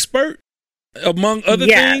expert, among other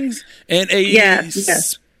things, and a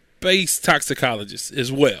space toxicologist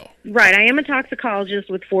as well. Right. I am a toxicologist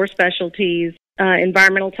with 4 specialties: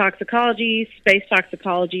 environmental toxicology, space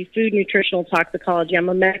toxicology, food nutritional toxicology. I'm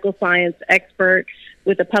a medical science expert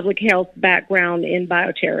with a public health background in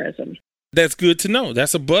bioterrorism. That's good to know.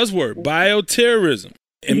 That's a buzzword, bioterrorism.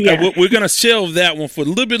 And we're going to shelve that one for a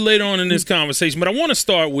little bit later on in this conversation. But I want to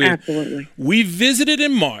start with, absolutely, we visited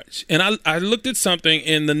in March, and I looked at something,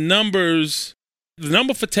 and the number of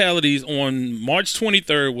fatalities on March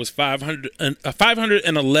 23rd was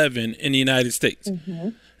 511 in the United States.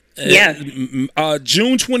 Mm-hmm.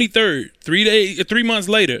 June 23rd, 3 months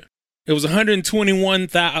later, it was over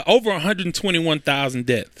 121,000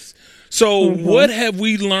 deaths. So what have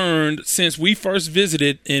we learned since we first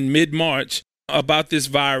visited in mid-March about this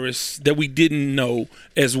virus that we didn't know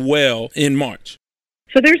as well in March?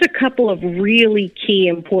 So there's a couple of really key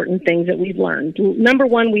important things that we've learned. Number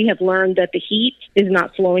one, we have learned that the heat is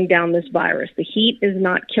not slowing down this virus. The heat is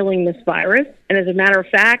not killing this virus. And as a matter of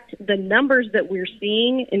fact, the numbers that we're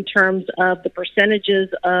seeing in terms of the percentages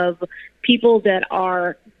of people that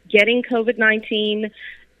are getting COVID-19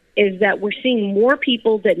 is that we're seeing more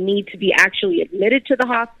people that need to be actually admitted to the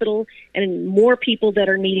hospital and more people that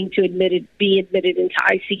are needing to be admitted into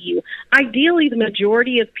ICU. Ideally, the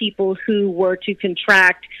majority of people who were to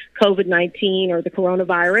contract COVID-19 or the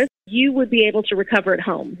coronavirus, you would be able to recover at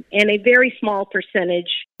home, and a very small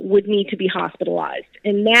percentage would need to be hospitalized.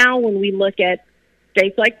 And now when we look at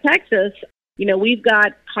states like Texas, we've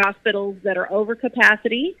got hospitals that are over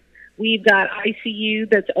capacity. We've got ICU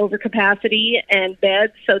that's over capacity and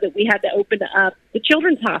beds, so that we had to open up the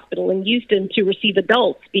Children's Hospital in Houston to receive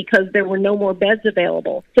adults because there were no more beds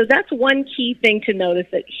available. So that's one key thing to notice,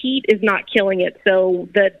 that heat is not killing it. So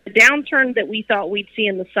the downturn that we thought we'd see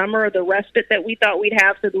in the summer, or the respite that we thought we'd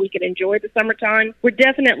have so that we could enjoy the summertime, we're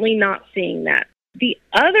definitely not seeing that. The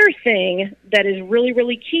other thing that is really,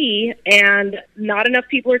 really key, and not enough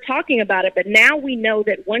people are talking about it, but now we know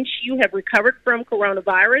that once you have recovered from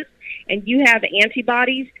coronavirus and you have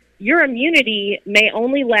antibodies, your immunity may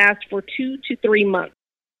only last for 2 to 3 months.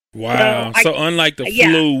 Wow. So unlike the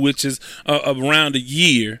flu, which is around a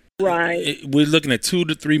year, right? We're looking at 2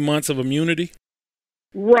 to 3 months of immunity?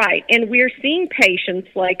 Right. And we're seeing patients,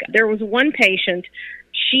 like there was one patient,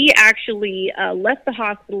 she actually left the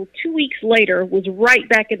hospital 2 weeks later, was right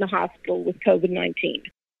back in the hospital with COVID-19.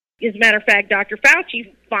 As a matter of fact, Dr.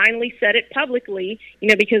 Fauci finally said it publicly,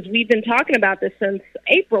 because we've been talking about this since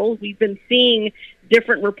April. We've been seeing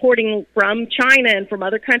different reporting from China and from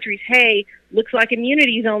other countries. Hey, looks like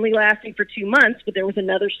immunity is only lasting for 2 months, but there was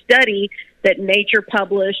another study that Nature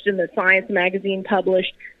published and that Science magazine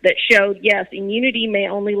published that showed, yes, immunity may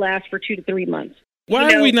only last for 2 to 3 months.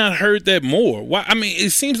 Why have we not heard that more? Why? I mean,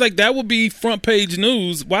 it seems like that would be front page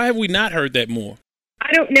news. Why have we not heard that more?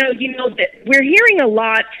 I don't know. That we're hearing a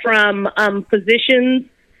lot from physicians,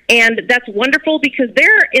 and that's wonderful because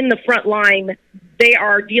they're in the front line. They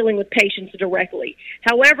are dealing with patients directly.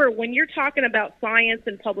 However, when you're talking about science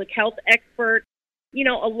and public health experts,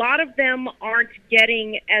 a lot of them aren't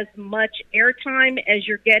getting as much airtime as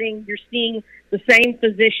you're seeing the same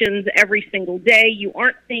physicians every single day. You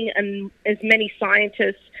aren't seeing as many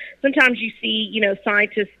scientists. Sometimes you see,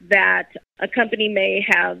 scientists that a company may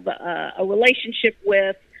have a relationship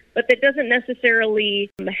with, but that doesn't necessarily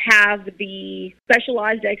have the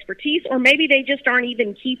specialized expertise, or maybe they just aren't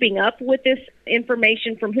even keeping up with this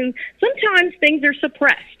information from whom sometimes things are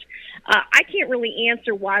suppressed. I can't really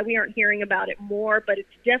answer why we aren't hearing about it more, but it's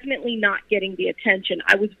definitely not getting the attention.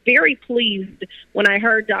 I was very pleased when I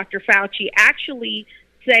heard Dr. Fauci actually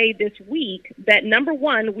say this week that, number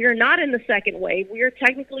one, we're not in the second wave. We are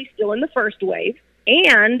technically still in the first wave,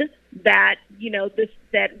 and that,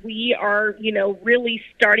 that we are, really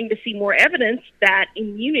starting to see more evidence that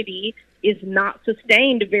immunity is not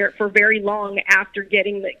sustained for very long after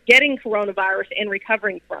getting coronavirus and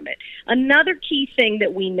recovering from it. Another key thing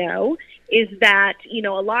that we know is that,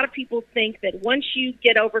 a lot of people think that once you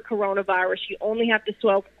get over coronavirus, you only have to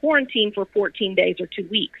self-quarantine for 14 days or 2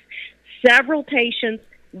 weeks. Several patients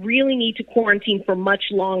really need to quarantine for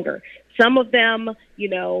much longer. Some of them,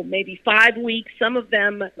 maybe 5 weeks, some of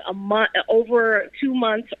them a month, over 2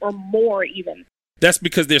 months or more even. That's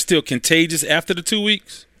because they're still contagious after the 2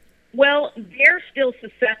 weeks? Well, they're still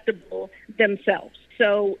susceptible themselves.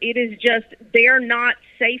 So it is just they're not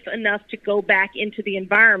safe enough to go back into the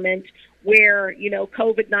environment where,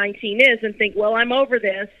 COVID-19 is and think, well, I'm over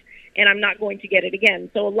this and I'm not going to get it again.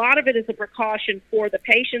 So a lot of it is a precaution for the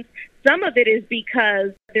patients. Some of it is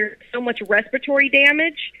because there's so much respiratory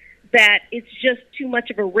damage that it's just too much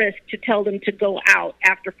of a risk to tell them to go out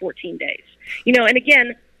after 14 days. And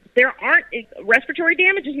again, respiratory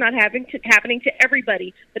damage is not happening to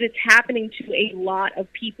everybody, but it's happening to a lot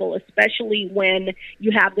of people, especially when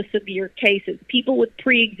you have the severe cases, people with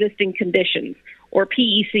pre-existing conditions or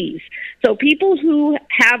PECs. So people who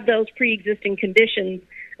have those pre-existing conditions,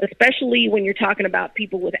 especially when you're talking about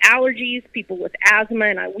people with allergies, people with asthma,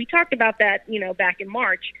 and we talked about that, back in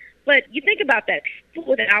March. But you think about that, people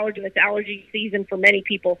with an allergy, it's allergy season for many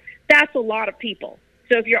people, that's a lot of people.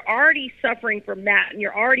 So if you're already suffering from that and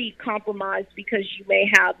you're already compromised because you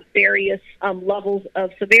may have various levels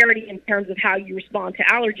of severity in terms of how you respond to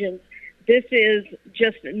allergens, this is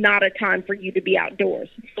just not a time for you to be outdoors.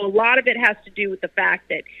 So a lot of it has to do with the fact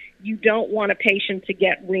that you don't want a patient to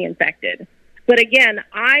get reinfected. But again,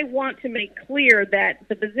 I want to make clear that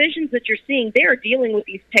the physicians that you're seeing, they are dealing with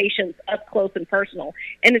these patients up close and personal.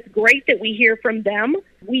 And it's great that we hear from them.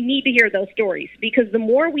 We need to hear those stories because the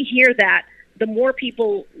more we hear that, the more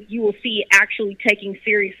people you will see actually taking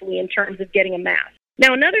seriously in terms of getting a mask.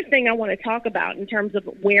 Now, another thing I want to talk about in terms of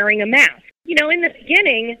wearing a mask. In the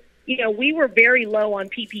beginning, we were very low on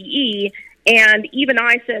PPE, and even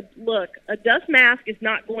I said, look, a dust mask is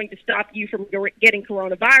not going to stop you from getting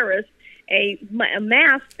coronavirus. A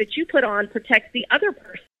mask that you put on protects the other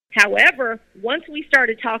person. However, once we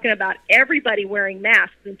started talking about everybody wearing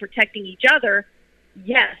masks and protecting each other,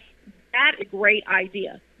 yes, that's a great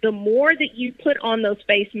idea. The more that you put on those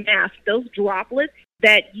face masks, those droplets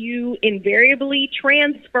that you invariably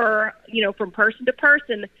transfer, from person to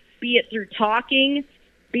person, be it through talking,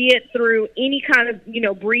 be it through any kind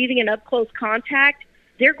of, breathing and up-close contact,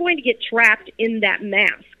 they're going to get trapped in that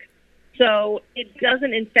mask. So it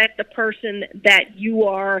doesn't infect the person that you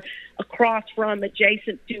are across from,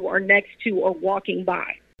 adjacent to, or next to, or walking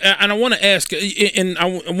by. And I want to ask, and I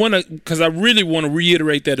want to, because I really want to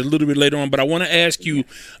reiterate that a little bit later on, but I want to ask you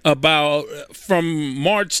about, from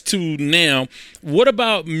March to now, what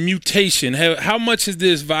about mutation? How much has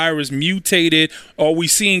this virus mutated? Are we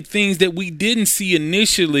seeing things that we didn't see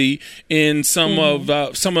initially in some of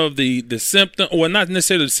the symptoms, or not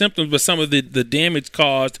necessarily the symptoms, but some of the damage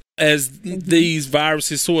caused as these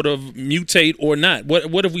viruses sort of mutate or not?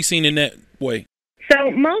 What have we seen in that way? So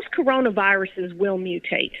most coronaviruses will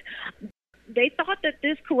mutate. They thought that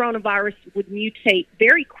this coronavirus would mutate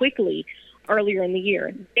very quickly earlier in the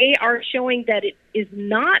year. They are showing that it is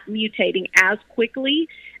not mutating as quickly,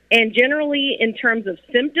 and generally in terms of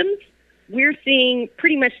symptoms, we're seeing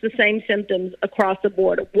pretty much the same symptoms across the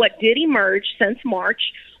board. What did emerge since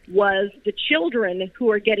March was the children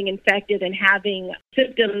who are getting infected and having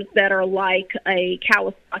symptoms that are like a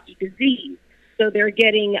Kawasaki disease. So they're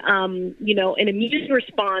getting, an immune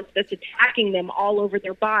response that's attacking them all over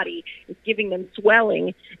their body. It's giving them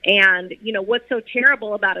swelling. And, what's so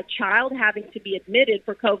terrible about a child having to be admitted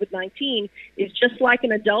for COVID-19 is just like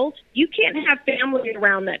an adult, you can't have family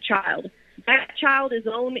around that child. That child is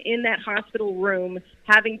alone in that hospital room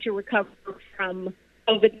having to recover from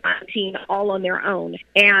COVID-19 all on their own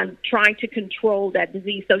and trying to control that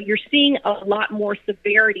disease. So you're seeing a lot more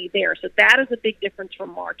severity there. So that is a big difference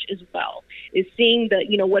from March as well, is seeing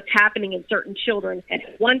what's happening in certain children. And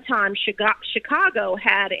at one time, Chicago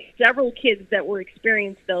had several kids that were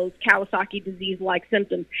experiencing those Kawasaki disease-like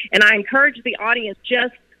symptoms. And I encourage the audience,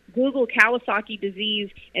 just Google Kawasaki disease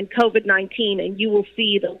and COVID-19, and you will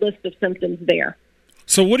see the list of symptoms there.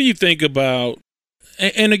 So what do you think about,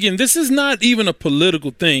 and again, this is not even a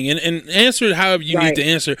political thing, and answer it however you need to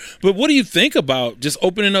answer, but what do you think about just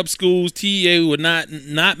opening up schools, TEA with not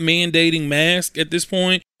mandating masks at this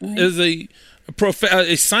point? As a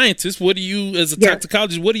scientist, what do you, as a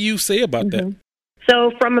toxicologist, what do you say about that?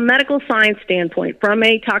 So from a medical science standpoint, from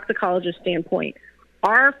a toxicologist standpoint,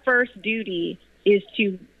 our first duty is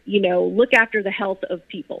to, look after the health of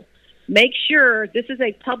people. Make sure this is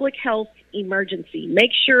a public health emergency.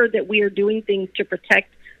 Make sure that we are doing things to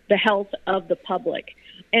protect the health of the public.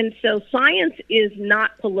 And so science is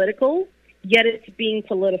not political, yet it's being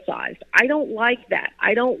politicized. I don't like that.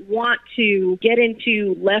 I don't want to get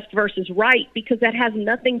into left versus right because that has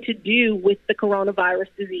nothing to do with the coronavirus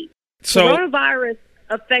disease. So, coronavirus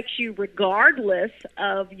affects you regardless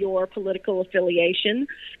of your political affiliation.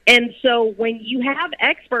 And so when you have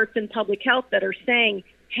experts in public health that are saying,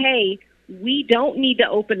 hey, we don't need to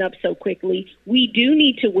open up so quickly, we do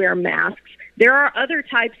need to wear masks, There are other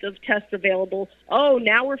types of tests available. Oh,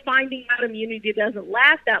 now we're finding out immunity doesn't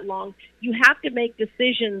last that long. You have to make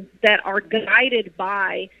decisions that are guided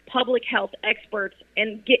by public health experts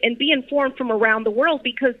and be informed from around the world,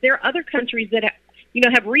 because there are other countries that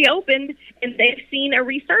have reopened and they've seen a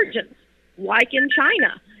resurgence, like in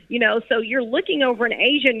China. So you're looking over in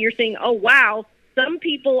Asia and you're saying, oh, wow, some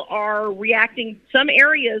people are reacting. Some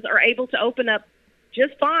areas are able to open up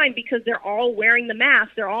just fine because they're all wearing the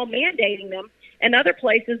mask. They're all mandating them. And other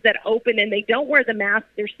places that open and they don't wear the mask,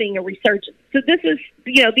 they're seeing a resurgence. So this is,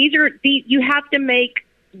 you have to make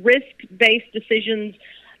risk-based decisions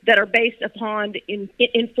that are based upon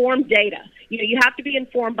informed data. You have to be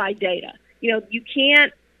informed by data. You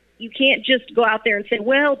can't just go out there and say,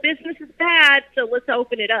 well, business is bad, so let's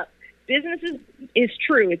open it up. Business is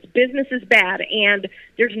true. Business is bad, and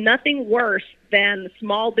there's nothing worse than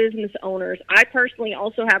small business owners. I personally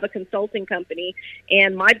also have a consulting company,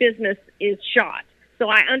 and my business is shot. So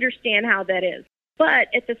I understand how that is. But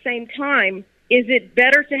at the same time, is it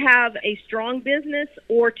better to have a strong business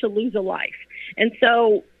or to lose a life? And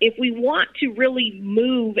so if we want to really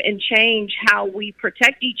move and change how we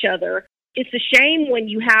protect each other, it's a shame when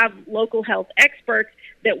you have local health experts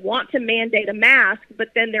that want to mandate a mask, but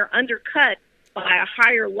then they're undercut by a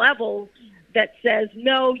higher level that says,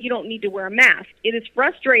 no, you don't need to wear a mask. It is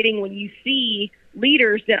frustrating when you see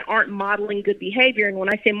leaders that aren't modeling good behavior. And when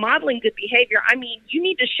I say modeling good behavior, I mean you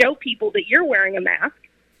need to show people that you're wearing a mask.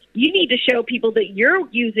 You need to show people that you're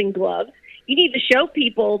using gloves. You need to show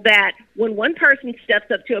people that when one person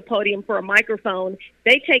steps up to a podium for a microphone,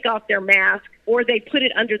 they take off their mask or they put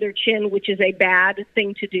it under their chin, which is a bad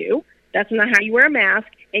thing to do. That's not how you wear a mask.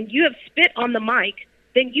 And you have spit on the mic,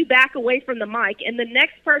 then you back away from the mic, and the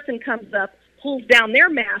next person comes up, pulls down their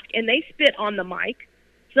mask, and they spit on the mic.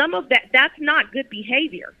 Some of that's not good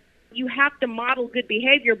behavior. You have to model good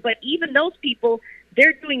behavior, but even those people,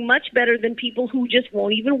 they're doing much better than people who just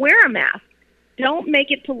won't even wear a mask. Don't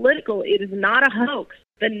make it political. It is not a hoax.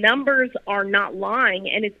 The numbers are not lying,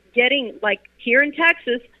 and it's getting, like here in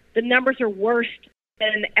Texas, the numbers are worse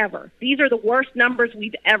than ever. These are the worst numbers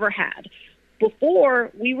we've ever had. Before,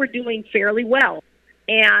 we were doing fairly well,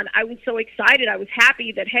 and I was so excited. I was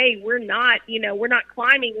happy that, hey, we're not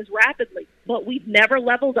climbing as rapidly, but we've never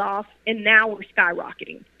leveled off, and now we're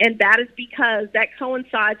skyrocketing. And that is because that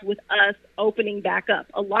coincides with us opening back up.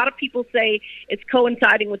 A lot of people say it's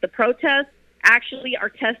coinciding with the protests. Actually, our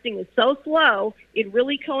testing is so slow, it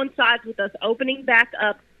really coincides with us opening back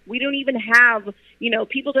up. We don't even have,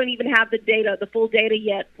 people don't even have the data, the full data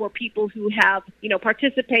yet for people who have,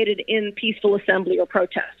 participated in peaceful assembly or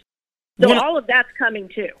protest. So all of that's coming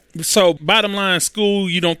too. So bottom line, school,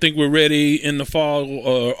 you don't think we're ready in the fall,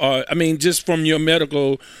 or just from your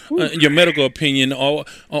medical opinion,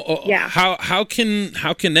 yeah. How can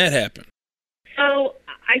that happen? So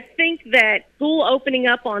I think that school opening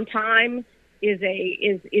up on time does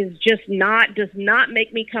not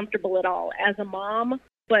make me comfortable at all as a mom,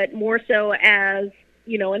 but more so as,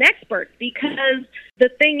 an expert. Because the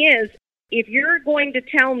thing is, if you're going to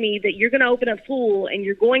tell me that you're going to open a school and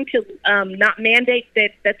you're going to not mandate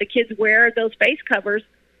that the kids wear those face covers,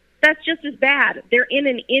 that's just as bad. They're in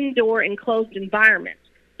an indoor enclosed environment.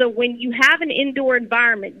 So when you have an indoor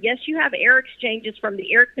environment, yes, you have air exchanges from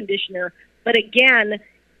the air conditioner, but again,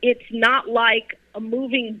 it's not like a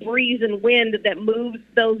moving breeze and wind that moves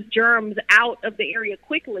those germs out of the area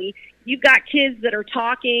quickly. You've got kids that are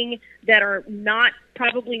talking that are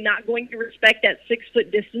probably not going to respect that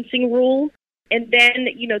 6-foot distancing rule. And then,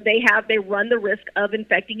 they run the risk of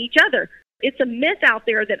infecting each other. It's a myth out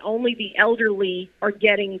there that only the elderly are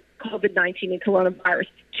getting COVID-19 and coronavirus.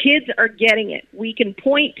 Kids are getting it. We can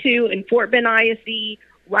point to in Fort Bend ISD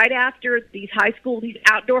right after these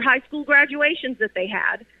outdoor high school graduations that they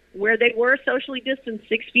had, where they were socially distanced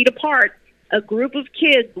 6 feet apart, a group of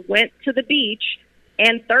kids went to the beach,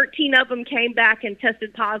 and 13 of them came back and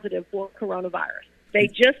tested positive for coronavirus. They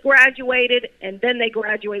just graduated, and then they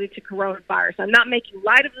graduated to coronavirus. I'm not making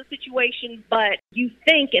light of the situation, but you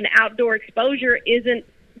think an outdoor exposure isn't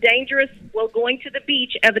dangerous. Well, going to the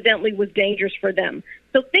beach evidently was dangerous for them.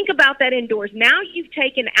 So think about that indoors. Now you've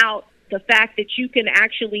taken out the fact that you can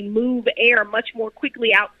actually move air much more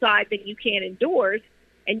quickly outside than you can indoors.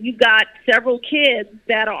 And you've got several kids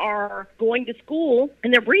that are going to school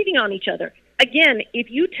and they're breathing on each other. Again,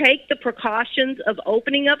 if you take the precautions of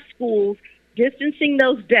opening up schools, distancing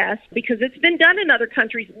those desks, because it's been done in other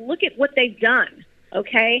countries, look at what they've done,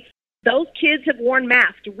 okay? Those kids have worn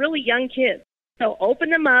masks, really young kids. So open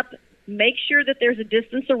them up, make sure that there's a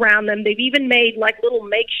distance around them. They've even made like little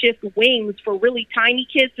makeshift wings for really tiny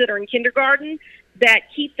kids that are in kindergarten that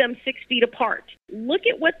keep them 6 feet apart. Look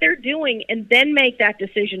at what they're doing and then make that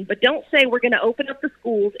decision. But don't say we're going to open up the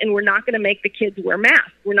schools and we're not going to make the kids wear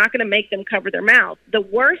masks. We're not going to make them cover their mouths. The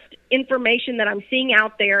worst information that I'm seeing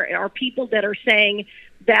out there are people that are saying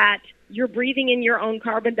that you're breathing in your own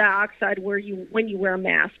carbon dioxide when you wear a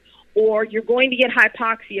mask, or you're going to get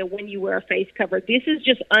hypoxia when you wear a face cover. This is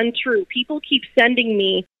just untrue. People keep sending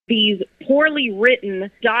me these poorly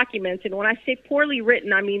written documents, and when I say poorly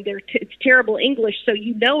written, I mean it's terrible English, so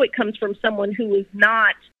you know it comes from someone who is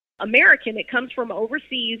not American. It comes from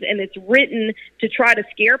overseas, and it's written to try to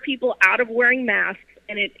scare people out of wearing masks,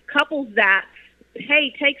 and it couples that,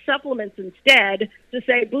 hey, take supplements instead, to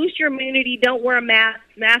say boost your immunity, don't wear a mask,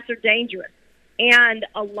 masks are dangerous. And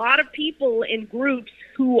a lot of people in groups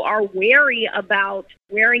who are wary about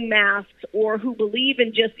wearing masks or who believe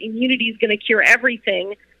in just immunity is going to cure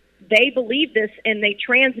everything, they believe this and they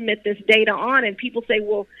transmit this data on. And people say,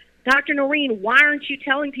 well, Dr. Noreen, why aren't you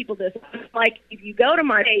telling people this? I'm like, if you go to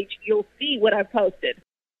my page, you'll see what I've posted.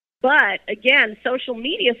 But again, social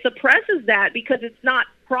media suppresses that because it's not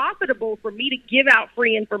profitable for me to give out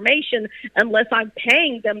free information unless I'm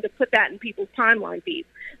paying them to put that in people's timeline feeds.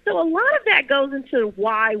 So a lot of that goes into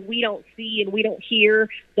why we don't see and we don't hear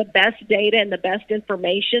the best data and the best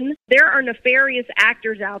information. There are nefarious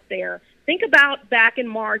actors out there. Think about back in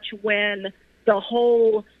March when the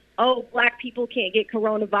whole, black people can't get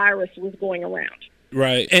coronavirus was going around.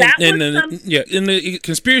 Right. In the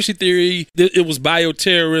conspiracy theory, it was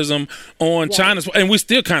bioterrorism on China's, and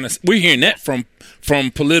we're hearing that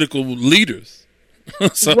from political leaders.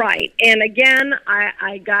 So. Right. And again,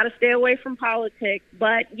 I got to stay away from politics,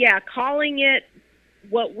 but yeah, calling it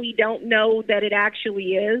what we don't know that it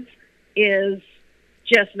actually is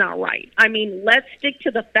just not right. I mean, let's stick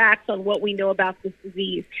to the facts on what we know about this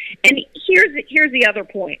disease. And here's the other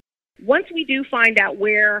point. Once we do find out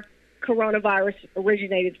where coronavirus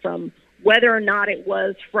originated from, whether or not it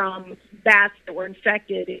was from bats that were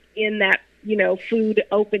infected in that,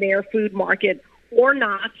 open air food market or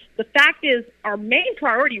not, the fact is our main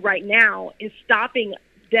priority right now is stopping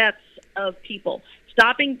deaths of people,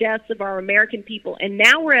 stopping deaths of our American people. And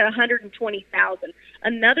now we're at 120,000.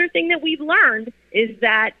 Another thing that we've learned is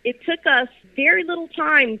that it took us very little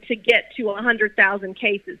time to get to 100,000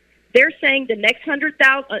 cases. They're saying the next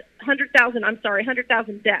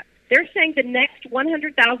 100,000 deaths. They're saying the next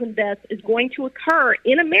 100,000 deaths is going to occur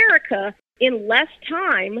in America in less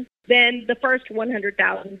time than the first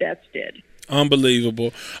 100,000 deaths did.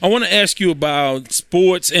 Unbelievable. I want to ask you about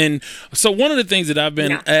sports. And so one of the things that I've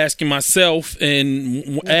been asking myself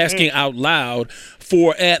and asking out loud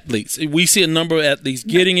for athletes, we see a number of athletes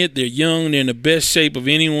getting it. They're young. They're in the best shape of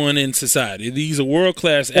anyone in society. These are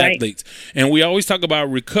world-class athletes. And we always talk about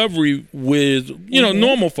recovery with,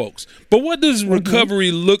 normal folks. But what does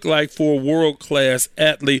recovery look like for a world-class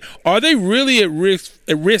athlete? Are they really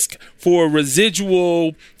at risk for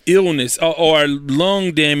residual illness or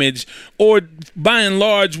lung damage, or by and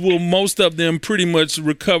large will most of them pretty much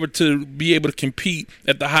recover to be able to compete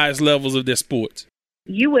at the highest levels of their sports?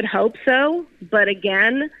 You would hope so, but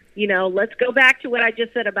again, let's go back to what I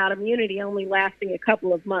just said about immunity only lasting a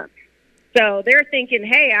couple of months. So they're thinking,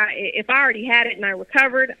 hey, if I already had it and I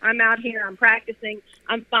recovered, I'm out here, I'm practicing,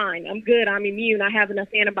 I'm fine, I'm good, I'm immune, I have enough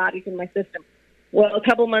antibodies in my system. Well, a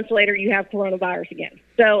couple months later, you have coronavirus again.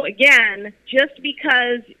 So again, just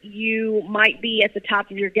because you might be at the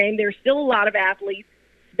top of your game, there's still a lot of athletes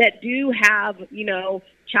that do have,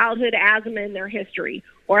 childhood asthma in their history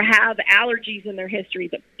or have allergies in their history.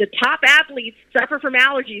 The top athletes suffer from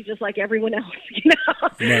allergies just like everyone else,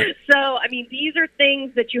 Right. So, I mean, these are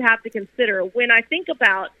things that you have to consider. When I think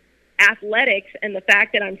about athletics and the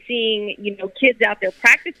fact that I'm seeing, kids out there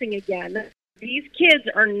practicing again, these kids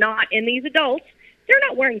are not, and these adults, they're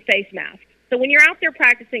not wearing face masks. So when you're out there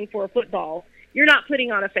practicing for a football, you're not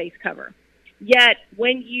putting on a face cover. Yet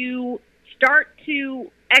when you start to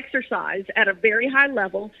exercise at a very high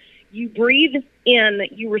level, you breathe in,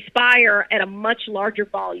 you respire at a much larger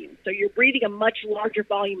volume. So you're breathing a much larger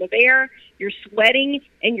volume of air, you're sweating,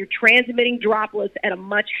 and you're transmitting droplets at a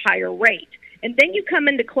much higher rate. And then you come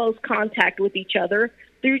into close contact with each other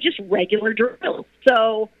through just regular drills.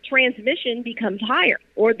 So transmission becomes higher,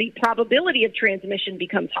 or the probability of transmission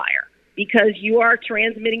becomes higher, because you are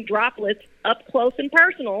transmitting droplets up close and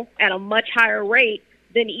personal at a much higher rate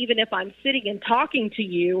than even if I'm sitting and talking to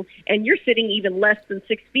you and you're sitting even less than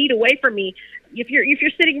 6 feet away from me. If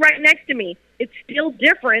you're sitting right next to me, it's still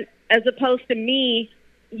different as opposed to me,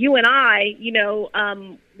 you and I,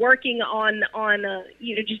 working on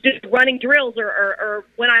just running drills or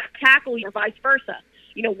when I tackle you or vice versa.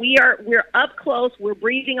 We're up close, we're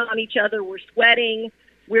breathing on each other, we're sweating,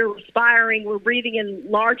 we're respiring, we're breathing in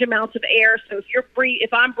large amounts of air. So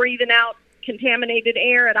if I'm breathing out contaminated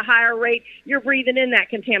air at a higher rate, you're breathing in that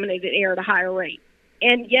contaminated air at a higher rate.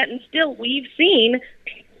 And yet and still, we've seen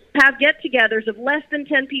people have get-togethers of less than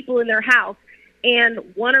 10 people in their house, and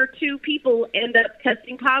 1 or 2 people end up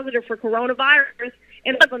testing positive for coronavirus,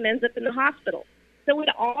 and one of them ends up in the hospital. So it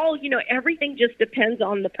all, everything just depends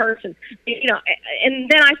on the person. And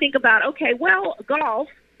then I think about, okay, well, golf,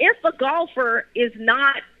 if a golfer is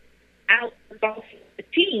not out golfing the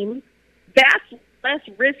team, that's less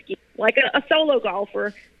risky, like a solo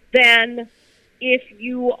golfer, than if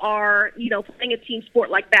you are, playing a team sport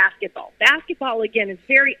like basketball. Basketball, again, is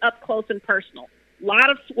very up close and personal. A lot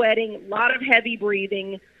of sweating, a lot of heavy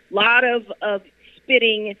breathing, a lot of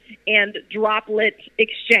spitting and droplet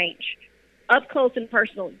exchange. Up close and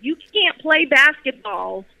personal. You can't play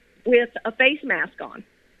basketball with a face mask on.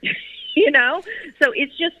 So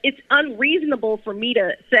it's unreasonable for me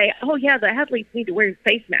to say, oh yeah, the athletes need to wear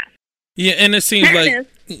face masks. Yeah, and it seems like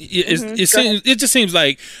it just seems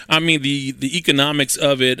like, I mean, the economics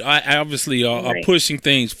of it obviously are pushing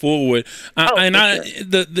things forward.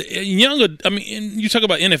 The younger, I mean, you talk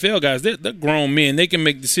about NFL guys, they're grown men, they can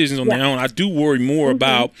make decisions on their own. I do worry more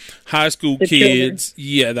about high school kids,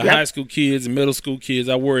 high school kids and middle school kids.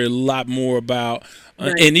 I worry a lot more about.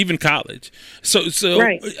 And even college. So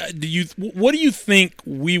what do you think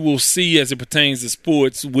we will see as it pertains to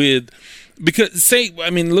sports because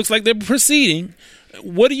it looks like they're proceeding.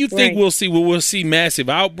 What do you think we'll see? Will we see massive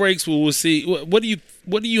outbreaks? Will we see what do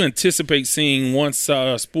you anticipate seeing once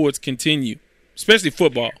sports continue, especially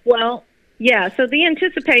football? Well, yeah, so the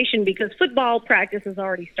anticipation, because football practice has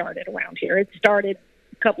already started around here. It started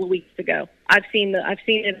a couple of weeks ago. I've seen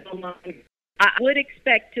it online. I would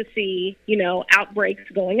expect to see, outbreaks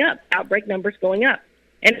going up, outbreak numbers going up.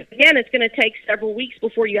 And again, it's going to take several weeks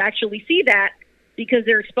before you actually see that, because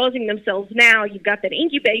they're exposing themselves now. You've got that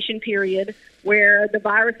incubation period where the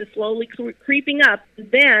virus is slowly creeping up.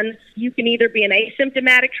 Then you can either be an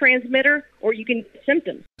asymptomatic transmitter or you can get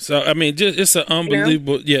symptoms. So, I mean, it's an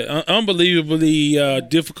unbelievable, unbelievably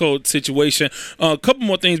difficult situation. A couple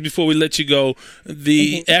more things before we let you go.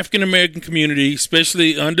 The African-American community,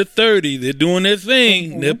 especially under 30, they're doing their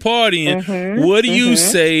thing. They're partying. What do you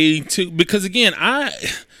say to, because again,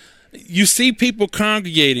 you see people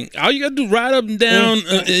congregating. All you got to do, ride up and down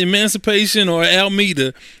Emancipation or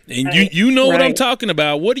Alameda, and you know what I'm talking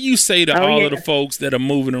about. What do you say to all of the folks that are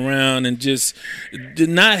moving around and just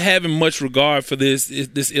not having much regard for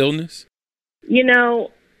this illness? Again,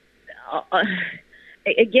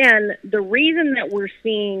 the reason that we're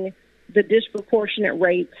seeing the disproportionate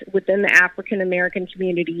rates within the African American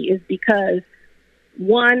community is because,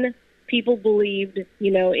 one, people believed,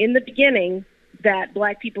 in the beginning, that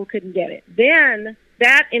black people couldn't get it. Then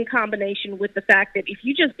that, in combination with the fact that if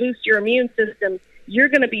you just boost your immune system, you're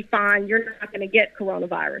going to be fine. You're not going to get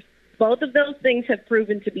coronavirus. Both of those things have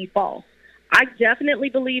proven to be false. I definitely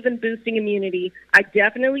believe in boosting immunity. I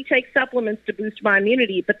definitely take supplements to boost my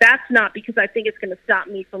immunity, but that's not because I think it's going to stop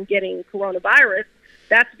me from getting coronavirus.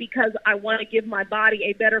 That's because I want to give my body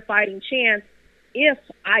a better fighting chance if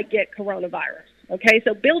I get coronavirus. Okay,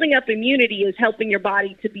 so building up immunity is helping your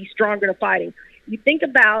body to be stronger to fighting. You think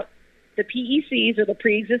about the PECs, or the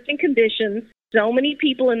pre-existing conditions. So many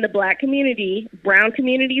people in the black community, brown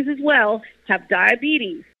communities as well, have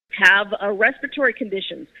diabetes, have respiratory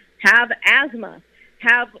conditions, have asthma,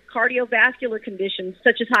 have cardiovascular conditions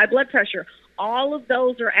such as high blood pressure. All of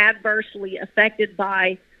those are adversely affected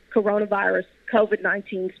by coronavirus,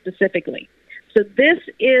 COVID-19 specifically. So this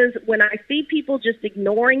is, when I see people just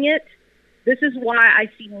ignoring it, this is why I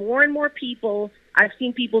see more and more people. I've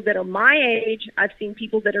seen people that are my age. I've seen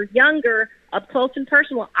people that are younger, up close and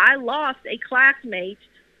personal. I lost a classmate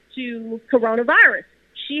to coronavirus.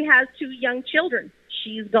 She has 2 young children.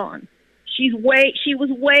 She's gone. She was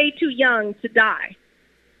way too young to die.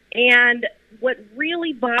 And what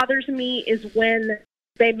really bothers me is when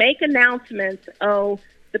they make announcements,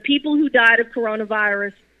 the people who died of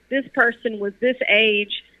coronavirus, this person was this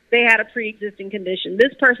age, they had a pre-existing condition.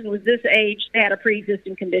 This person was this age, they had a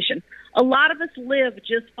pre-existing condition. A lot of us live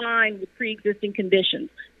just fine with pre-existing conditions.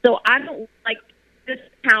 So I don't like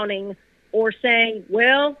discounting or saying,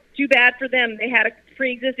 well, too bad for them. They had a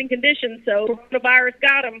pre-existing condition, so coronavirus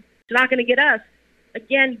got them. It's not going to get us.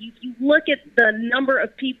 Again, you look at the number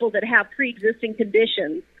of people that have pre-existing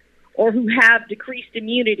conditions or who have decreased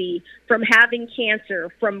immunity from having cancer,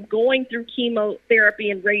 from going through chemotherapy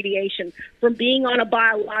and radiation, from being on a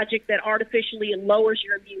biologic that artificially lowers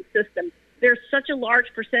your immune system. There's such a large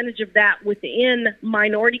percentage of that within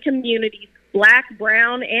minority communities, black,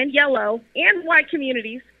 brown, and yellow, and white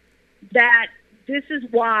communities, that this is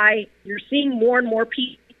why you're seeing more and more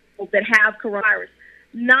people that have coronavirus.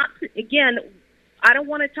 Again, I don't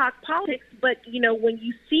want to talk politics, but, when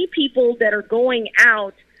you see people that are going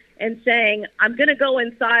out and saying, I'm going to go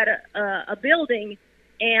inside a building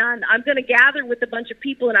and I'm going to gather with a bunch of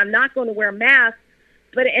people and I'm not going to wear a mask,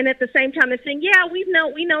 and at the same time they're saying, yeah, we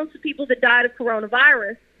know some people that died of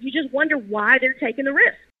coronavirus, you just wonder why they're taking the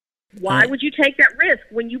risk. Why would you take that risk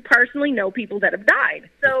when you personally know people that have died?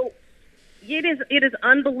 So it is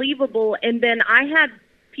unbelievable. And then I had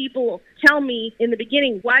people tell me in the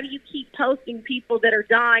beginning, why do you keep posting people that are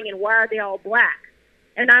dying and why are they all black?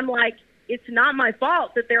 And I'm like, it's not my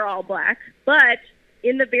fault that they're all black, but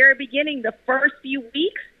in the very beginning, the first few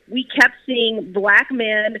weeks, we kept seeing black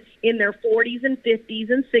men in their 40s and 50s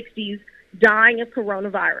and 60s dying of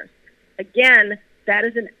coronavirus. Again,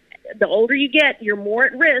 the older you get, you're more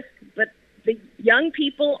at risk, but the young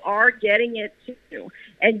people are getting it too.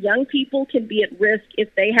 And young people can be at risk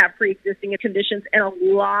if they have pre-existing conditions, and a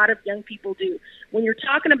lot of young people do. When you're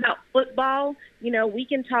talking about football, we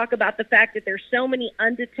can talk about the fact that there's so many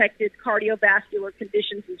undetected cardiovascular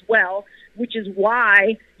conditions as well, which is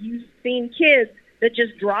why you've seen kids that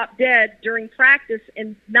just drop dead during practice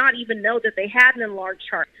and not even know that they had an enlarged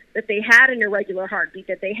heart, that they had an irregular heartbeat,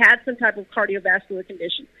 that they had some type of cardiovascular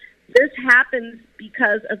condition. This happens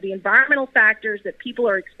because of the environmental factors that people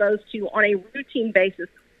are exposed to on a routine basis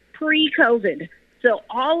pre-COVID. So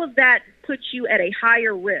all of that puts you at a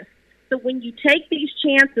higher risk. So when you take these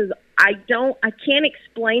chances, I can't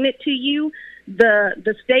explain it to you.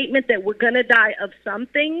 The statement that we're going to die of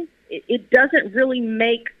something, it doesn't really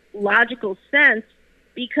make logical sense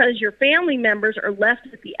because your family members are left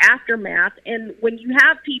with the aftermath. And when you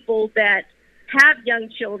have people that have young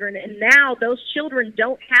children and now those children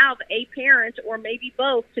don't have a parent or maybe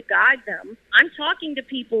both to guide them, I'm talking to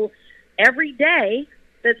people every day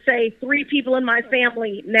that say 3 people in my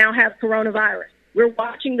family now have coronavirus. We're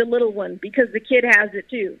watching the little one because the kid has it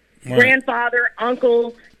too. Right. Grandfather,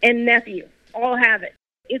 uncle, and nephew all have it.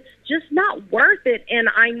 It's just not worth it. And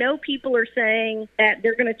I know people are saying that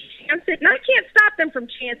they're going to chance it, and I can't stop them from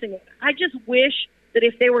chancing it. I just wish that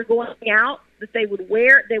if they were going out, that they would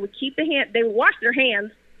keep they would wash their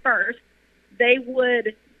hands first. They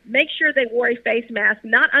would make sure they wore a face mask,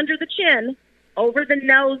 not under the chin, over the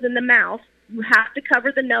nose and the mouth. You have to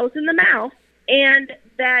cover the nose and the mouth. And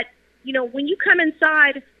that, when you come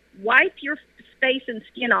inside, wipe your face and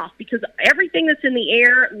skin off because everything that's in the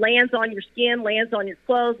air lands on your skin, lands on your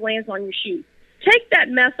clothes, lands on your shoes. Take that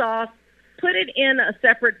mess off, put it in a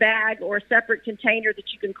separate bag or a separate container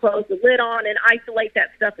that you can close the lid on and isolate that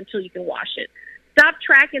stuff until you can wash it. Stop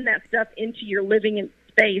tracking that stuff into your living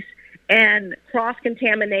space and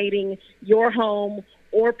cross-contaminating your home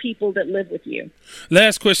or people that live with you.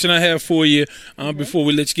 Last question I have for you before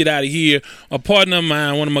we let you get out of here. A partner of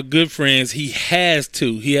mine, one of my good friends, he has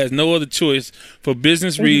no other choice for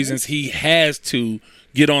business reasons. He has to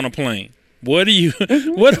get on a plane. What do you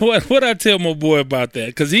what I tell my boy about that?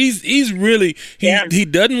 Because he's really he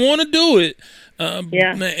doesn't want to do it,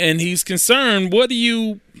 and he's concerned. What do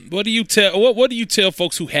you tell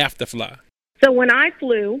folks who have to fly? So when I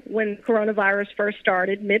flew, when coronavirus first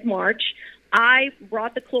started, mid-March, I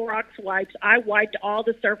brought the Clorox wipes. I wiped all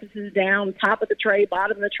the surfaces down, top of the tray,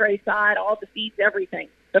 bottom of the tray, side, all the seats, everything.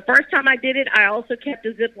 The first time I did it, I also kept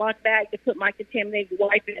a Ziploc bag to put my contaminated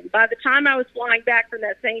wipe in. By the time I was flying back from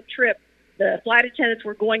that same trip, the flight attendants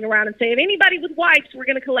were going around and saying, if anybody with wipes, we're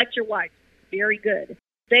going to collect your wipes. Very good.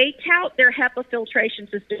 They tout their HEPA filtration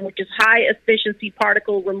system, which is high-efficiency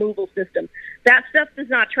particle removal system. That stuff does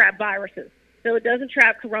not trap viruses, so it doesn't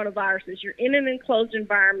trap coronaviruses. You're in an enclosed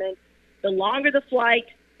environment. The longer the flight,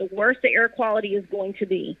 the worse the air quality is going to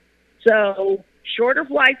be. So shorter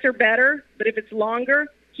flights are better, but if it's longer,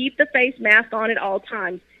 keep the face mask on at all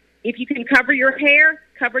times. If you can cover your hair,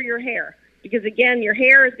 cover your hair. Because, again, your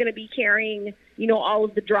hair is going to be carrying, all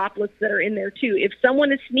of the droplets that are in there, too. If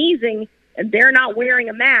someone is sneezing and they're not wearing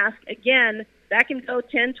a mask, again, that can go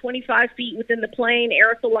 10, 25 feet within the plane,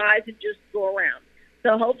 aerosolize, and just go around.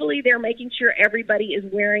 So hopefully they're making sure everybody is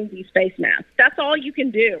wearing these face masks. That's all you can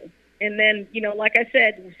do. And then, like I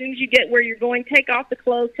said, as soon as you get where you're going, take off the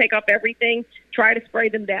clothes, take off everything, try to spray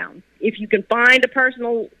them down. If you can find a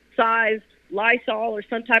personal size Lysol or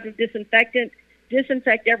some type of disinfectant,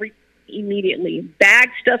 disinfect everything immediately. Bag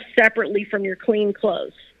stuff separately from your clean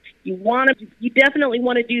clothes. You definitely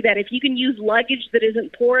want to do that. If you can use luggage that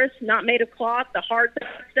isn't porous, not made of cloth, the hard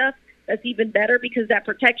stuff, that's even better because that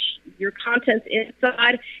protects your contents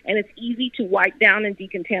inside and it's easy to wipe down and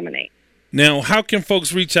decontaminate. Now, how can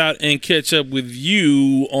folks reach out and catch up with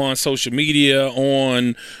you on social media,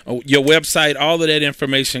 on your website, all of that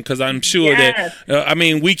information? Because I'm sure that,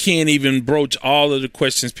 we can't even broach all of the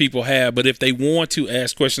questions people have, but if they want to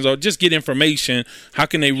ask questions or just get information, how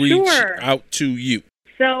can they reach out to you?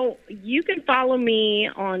 So you can follow me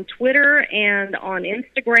on Twitter and on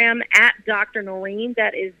Instagram at Dr. Noreen.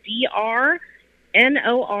 That is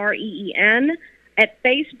DrNoreen. At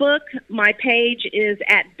Facebook, my page is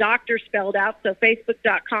at Dr. Spelled Out, so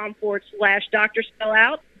facebook.com/Dr. Spell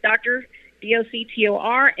Out, Dr.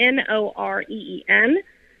 DoctorNoreen.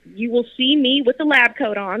 You will see me with the lab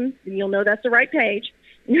coat on, and you'll know that's the right page.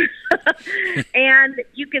 And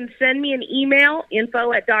you can send me an email,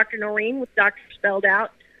 info@Dr. Noreen with Dr. Spelled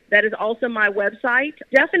Out. That is also my website.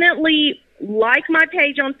 Definitely like my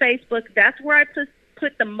page on Facebook. That's where I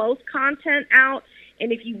put the most content out.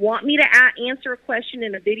 And if you want me to answer a question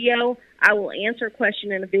in a video, I will answer a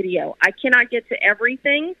question in a video. I cannot get to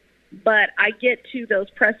everything, but I get to those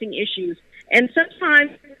pressing issues. And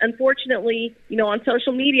sometimes, unfortunately, on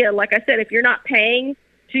social media, like I said, if you're not paying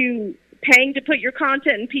to put your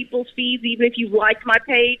content in people's feeds, even if you like my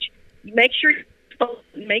page, make sure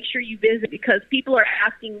you visit, because people are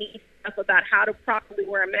asking me stuff about how to properly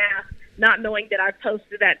wear a mask, not knowing that I've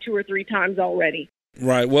posted that 2 or 3 times already.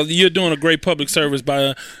 Right. Well, you're doing a great public service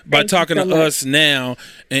by talking to us now.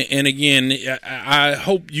 And again, I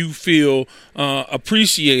hope you feel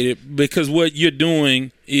appreciated, because what you're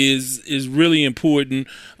doing is really important.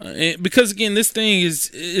 Because again, this thing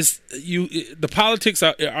the politics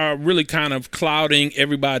are really kind of clouding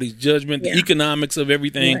everybody's judgment. The economics of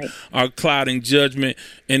everything are clouding judgment.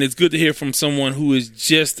 And it's good to hear from someone who is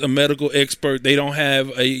just a medical expert. They don't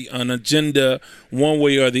have an agenda one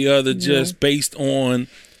way or the other, just based on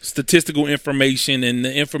statistical information and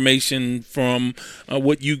the information from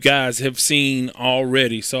what you guys have seen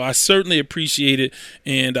already. So I certainly appreciate it,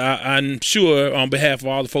 and I'm sure on behalf of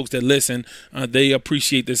all the folks that listen, they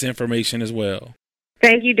appreciate this information as well.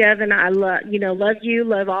 Thank you, Devin. I love you,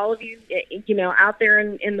 love all of you, out there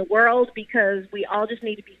in the world, because we all just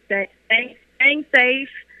need to be staying safe,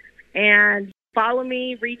 and follow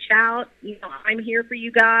me, reach out. I'm here for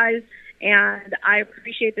you guys. And I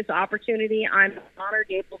appreciate this opportunity. I'm honored,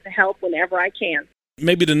 able to help whenever I can.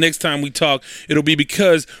 Maybe the next time we talk, it'll be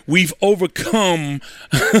because we've overcome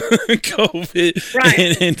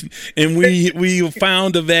COVID, and we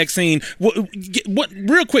found a vaccine. What?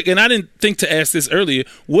 Real quick, and I didn't think to ask this earlier.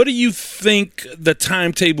 What do you think the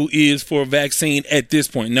timetable is for a vaccine at this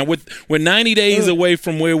point? Now, we're 90 days away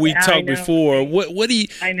from where we talked before. What do you?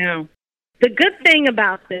 I know. The good thing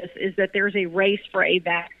about this is that there's a race for a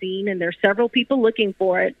vaccine, and there's several people looking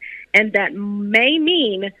for it, and that may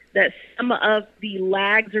mean that some of the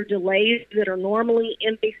lags or delays that are normally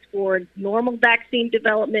in place for normal vaccine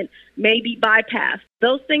development may be bypassed.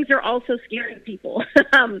 Those things are also scaring people.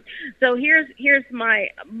 So here's my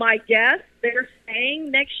guess. They're saying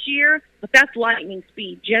next year, but that's lightning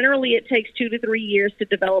speed. Generally, it takes 2 to 3 years to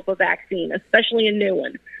develop a vaccine, especially a new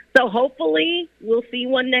one. So hopefully we'll see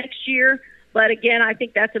one next year. But again, I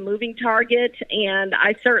think that's a moving target, and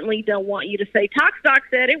I certainly don't want you to say, ToxDoc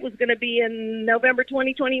said it was going to be in November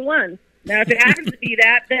 2021. Now, if it happens to be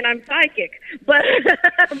that, then I'm psychic. But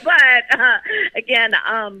again,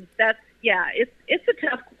 it's a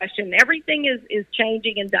tough question. Everything is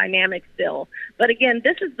changing and dynamic still. But again,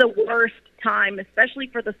 this is the worst time, especially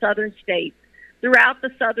for the southern states. Throughout the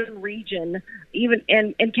southern region, even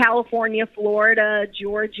in California, Florida,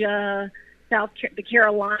 Georgia, the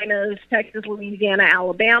Carolinas, Texas, Louisiana,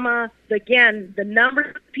 Alabama. Again, the number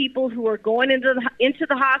of people who are going into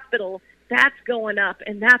the hospital, that's going up,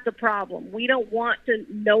 and that's a problem. We don't want to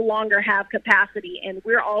no longer have capacity, and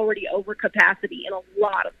we're already over capacity in a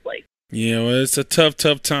lot of places. Yeah, well, it's a tough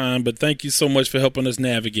time, but thank you so much for helping us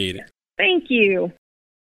navigate it. Thank you.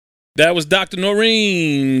 That was Dr.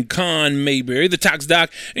 Noreen Khan Mayberry, the Tox Doc.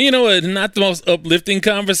 And it's not the most uplifting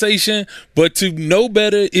conversation, but to know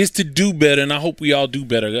better is to do better, and I hope we all do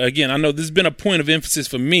better. Again, I know this has been a point of emphasis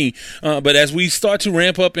for me, but as we start to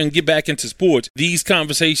ramp up and get back into sports, these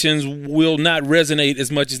conversations will not resonate as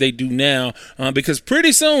much as they do now, because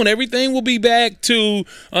pretty soon everything will be back to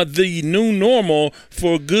the new normal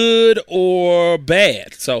for good or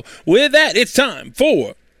bad. So with that, it's time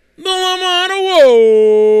for the Lamont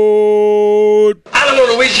Award. I don't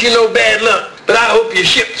want to wish you no bad luck, but I hope your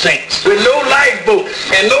ship sinks with no lifeboat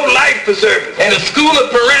and no life preserver and a school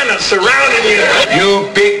of piranhas surrounding you,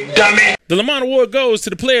 you big dummy. The Lamont Award goes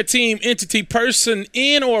to the player, team, entity, person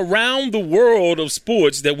in or around the world of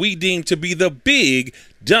sports that we deem to be the big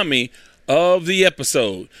dummy of the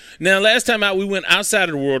episode. Now, last time out, we went outside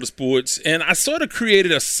of the world of sports, and I sort of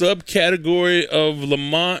created a subcategory of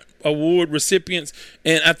Lamont Award recipients,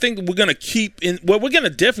 and I think we're going to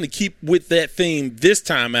definitely keep with that theme this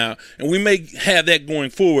time out, and we may have that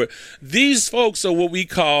going forward. These folks are what we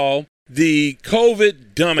call the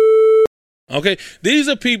COVID dummy. Okay, these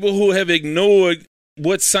are people who have ignored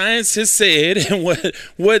what science has said and what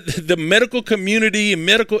the medical community and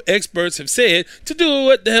medical experts have said to do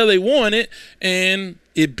what the hell they wanted, and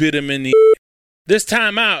it bit them in the This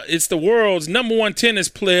time out, it's the world's number one tennis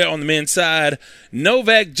player on the men's side,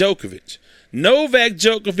 Novak Djokovic. Novak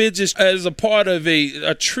Djokovic is a part of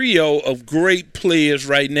a trio of great players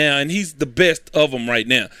right now, and he's the best of them right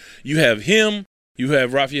now. You have him, you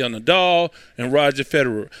have Rafael Nadal, and Roger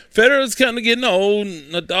Federer. Federer's kind of getting old.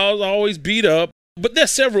 Nadal's always beat up. But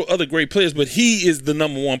there's several other great players, but he is the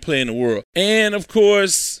number one player in the world. And, of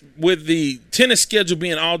course, with the tennis schedule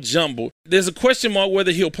being all jumbled, there's a question mark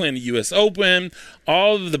whether he'll play in the U.S. Open.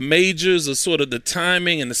 All of the majors are sort of the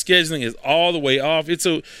timing and the scheduling is all the way off. It's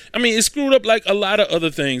screwed up like a lot of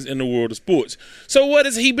other things in the world of sports. So what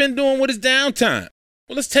has he been doing with his downtime?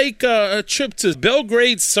 Well, let's take a trip to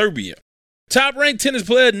Belgrade, Serbia. Top-ranked tennis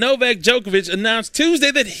player Novak Djokovic announced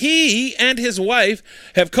Tuesday that he and his wife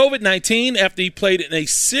have COVID-19 after he played in a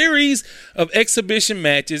series of exhibition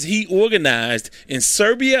matches he organized in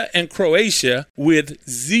Serbia and Croatia with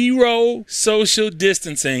zero social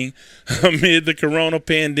distancing amid the corona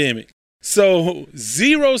pandemic. So,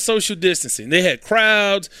 zero social distancing. They had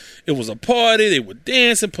crowds. It was a party. They were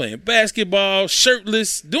dancing, playing basketball,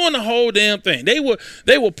 shirtless, doing the whole damn thing. They were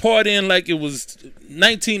partying like it was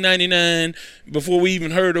 1999 before we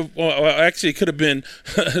even heard of, or actually it could have been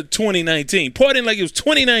 2019. Partying like it was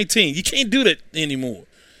 2019. You can't do that anymore.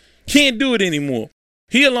 Can't do it anymore.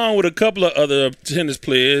 He, along with a couple of other tennis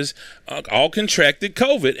players, all contracted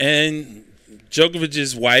COVID, and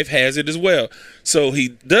Djokovic's wife has it as well. So he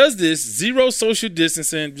does this, zero social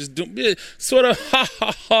distancing, just sort of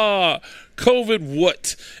COVID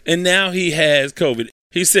what? And now he has COVID.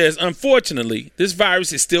 He says, unfortunately, this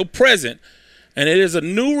virus is still present, and it is a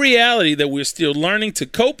new reality that we're still learning to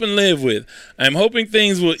cope and live with. I'm hoping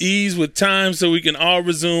things will ease with time so we can all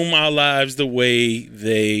resume our lives the way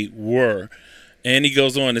they were. And he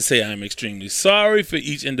goes on to say, I'm extremely sorry for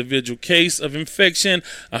each individual case of infection.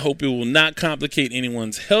 I hope it will not complicate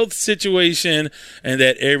anyone's health situation and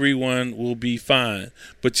that everyone will be fine.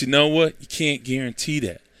 But you know what? You can't guarantee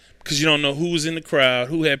that because you don't know who was in the crowd,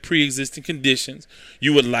 who had pre-existing conditions.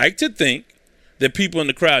 You would like to think that people in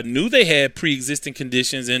the crowd knew they had pre-existing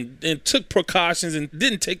conditions and took precautions and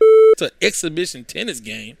didn't take to an exhibition tennis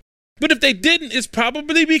game. But if they didn't, it's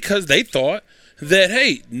probably because they thought that,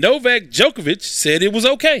 hey, Novak Djokovic said it was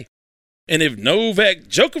okay. And if Novak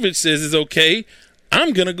Djokovic says it's okay,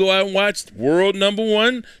 I'm going to go out and watch world number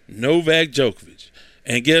one, Novak Djokovic.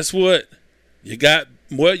 And guess what? You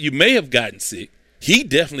may have gotten sick. He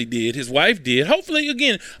definitely did. His wife did. Hopefully,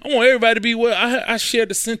 again, I want everybody to be well. I share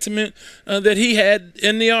the sentiment that he had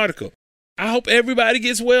in the article. I hope everybody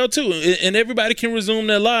gets well, too, and everybody can resume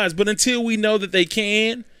their lives. But until we know that they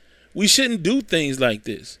can, we shouldn't do things like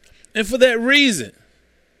this. And for that reason,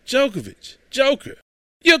 Djokovic, Joker,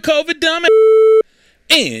 you're a COVID dummy,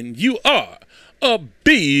 and you are a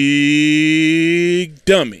big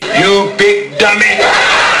dummy. You big dummy.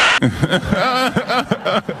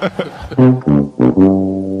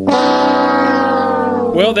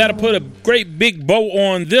 Well, that'll put a great big bow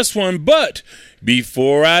on this one, but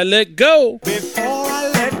before I let go,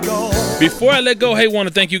 hey, want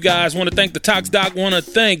to thank you guys. Want to thank the Tox Doc. Want to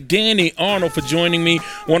thank Danny Arnold for joining me.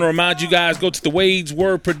 Want to remind you guys, go to the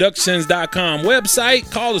WadesWordProductions.com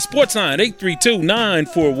website. Call the sports line,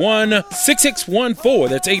 832-941-6614.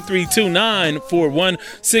 That's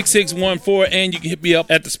 832-941-6614. And you can hit me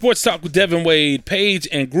up at the Sports Talk with Devin Wade page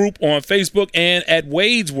and group on Facebook and at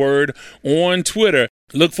Wade's Word on Twitter.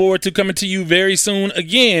 Look forward to coming to you very soon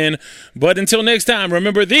again. But until next time,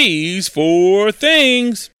 remember these 4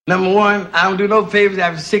 things. Number 1, I don't do no favors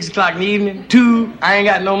after 6 o'clock in the evening. 2, I ain't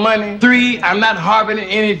got no money. 3, I'm not harboring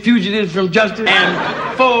any fugitives from justice.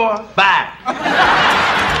 And 4, bye.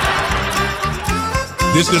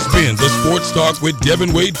 This has been the Sports Talk with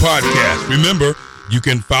Devin Wade podcast. Remember, you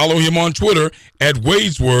can follow him on Twitter at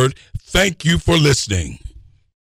Wade's Word. Thank you for listening.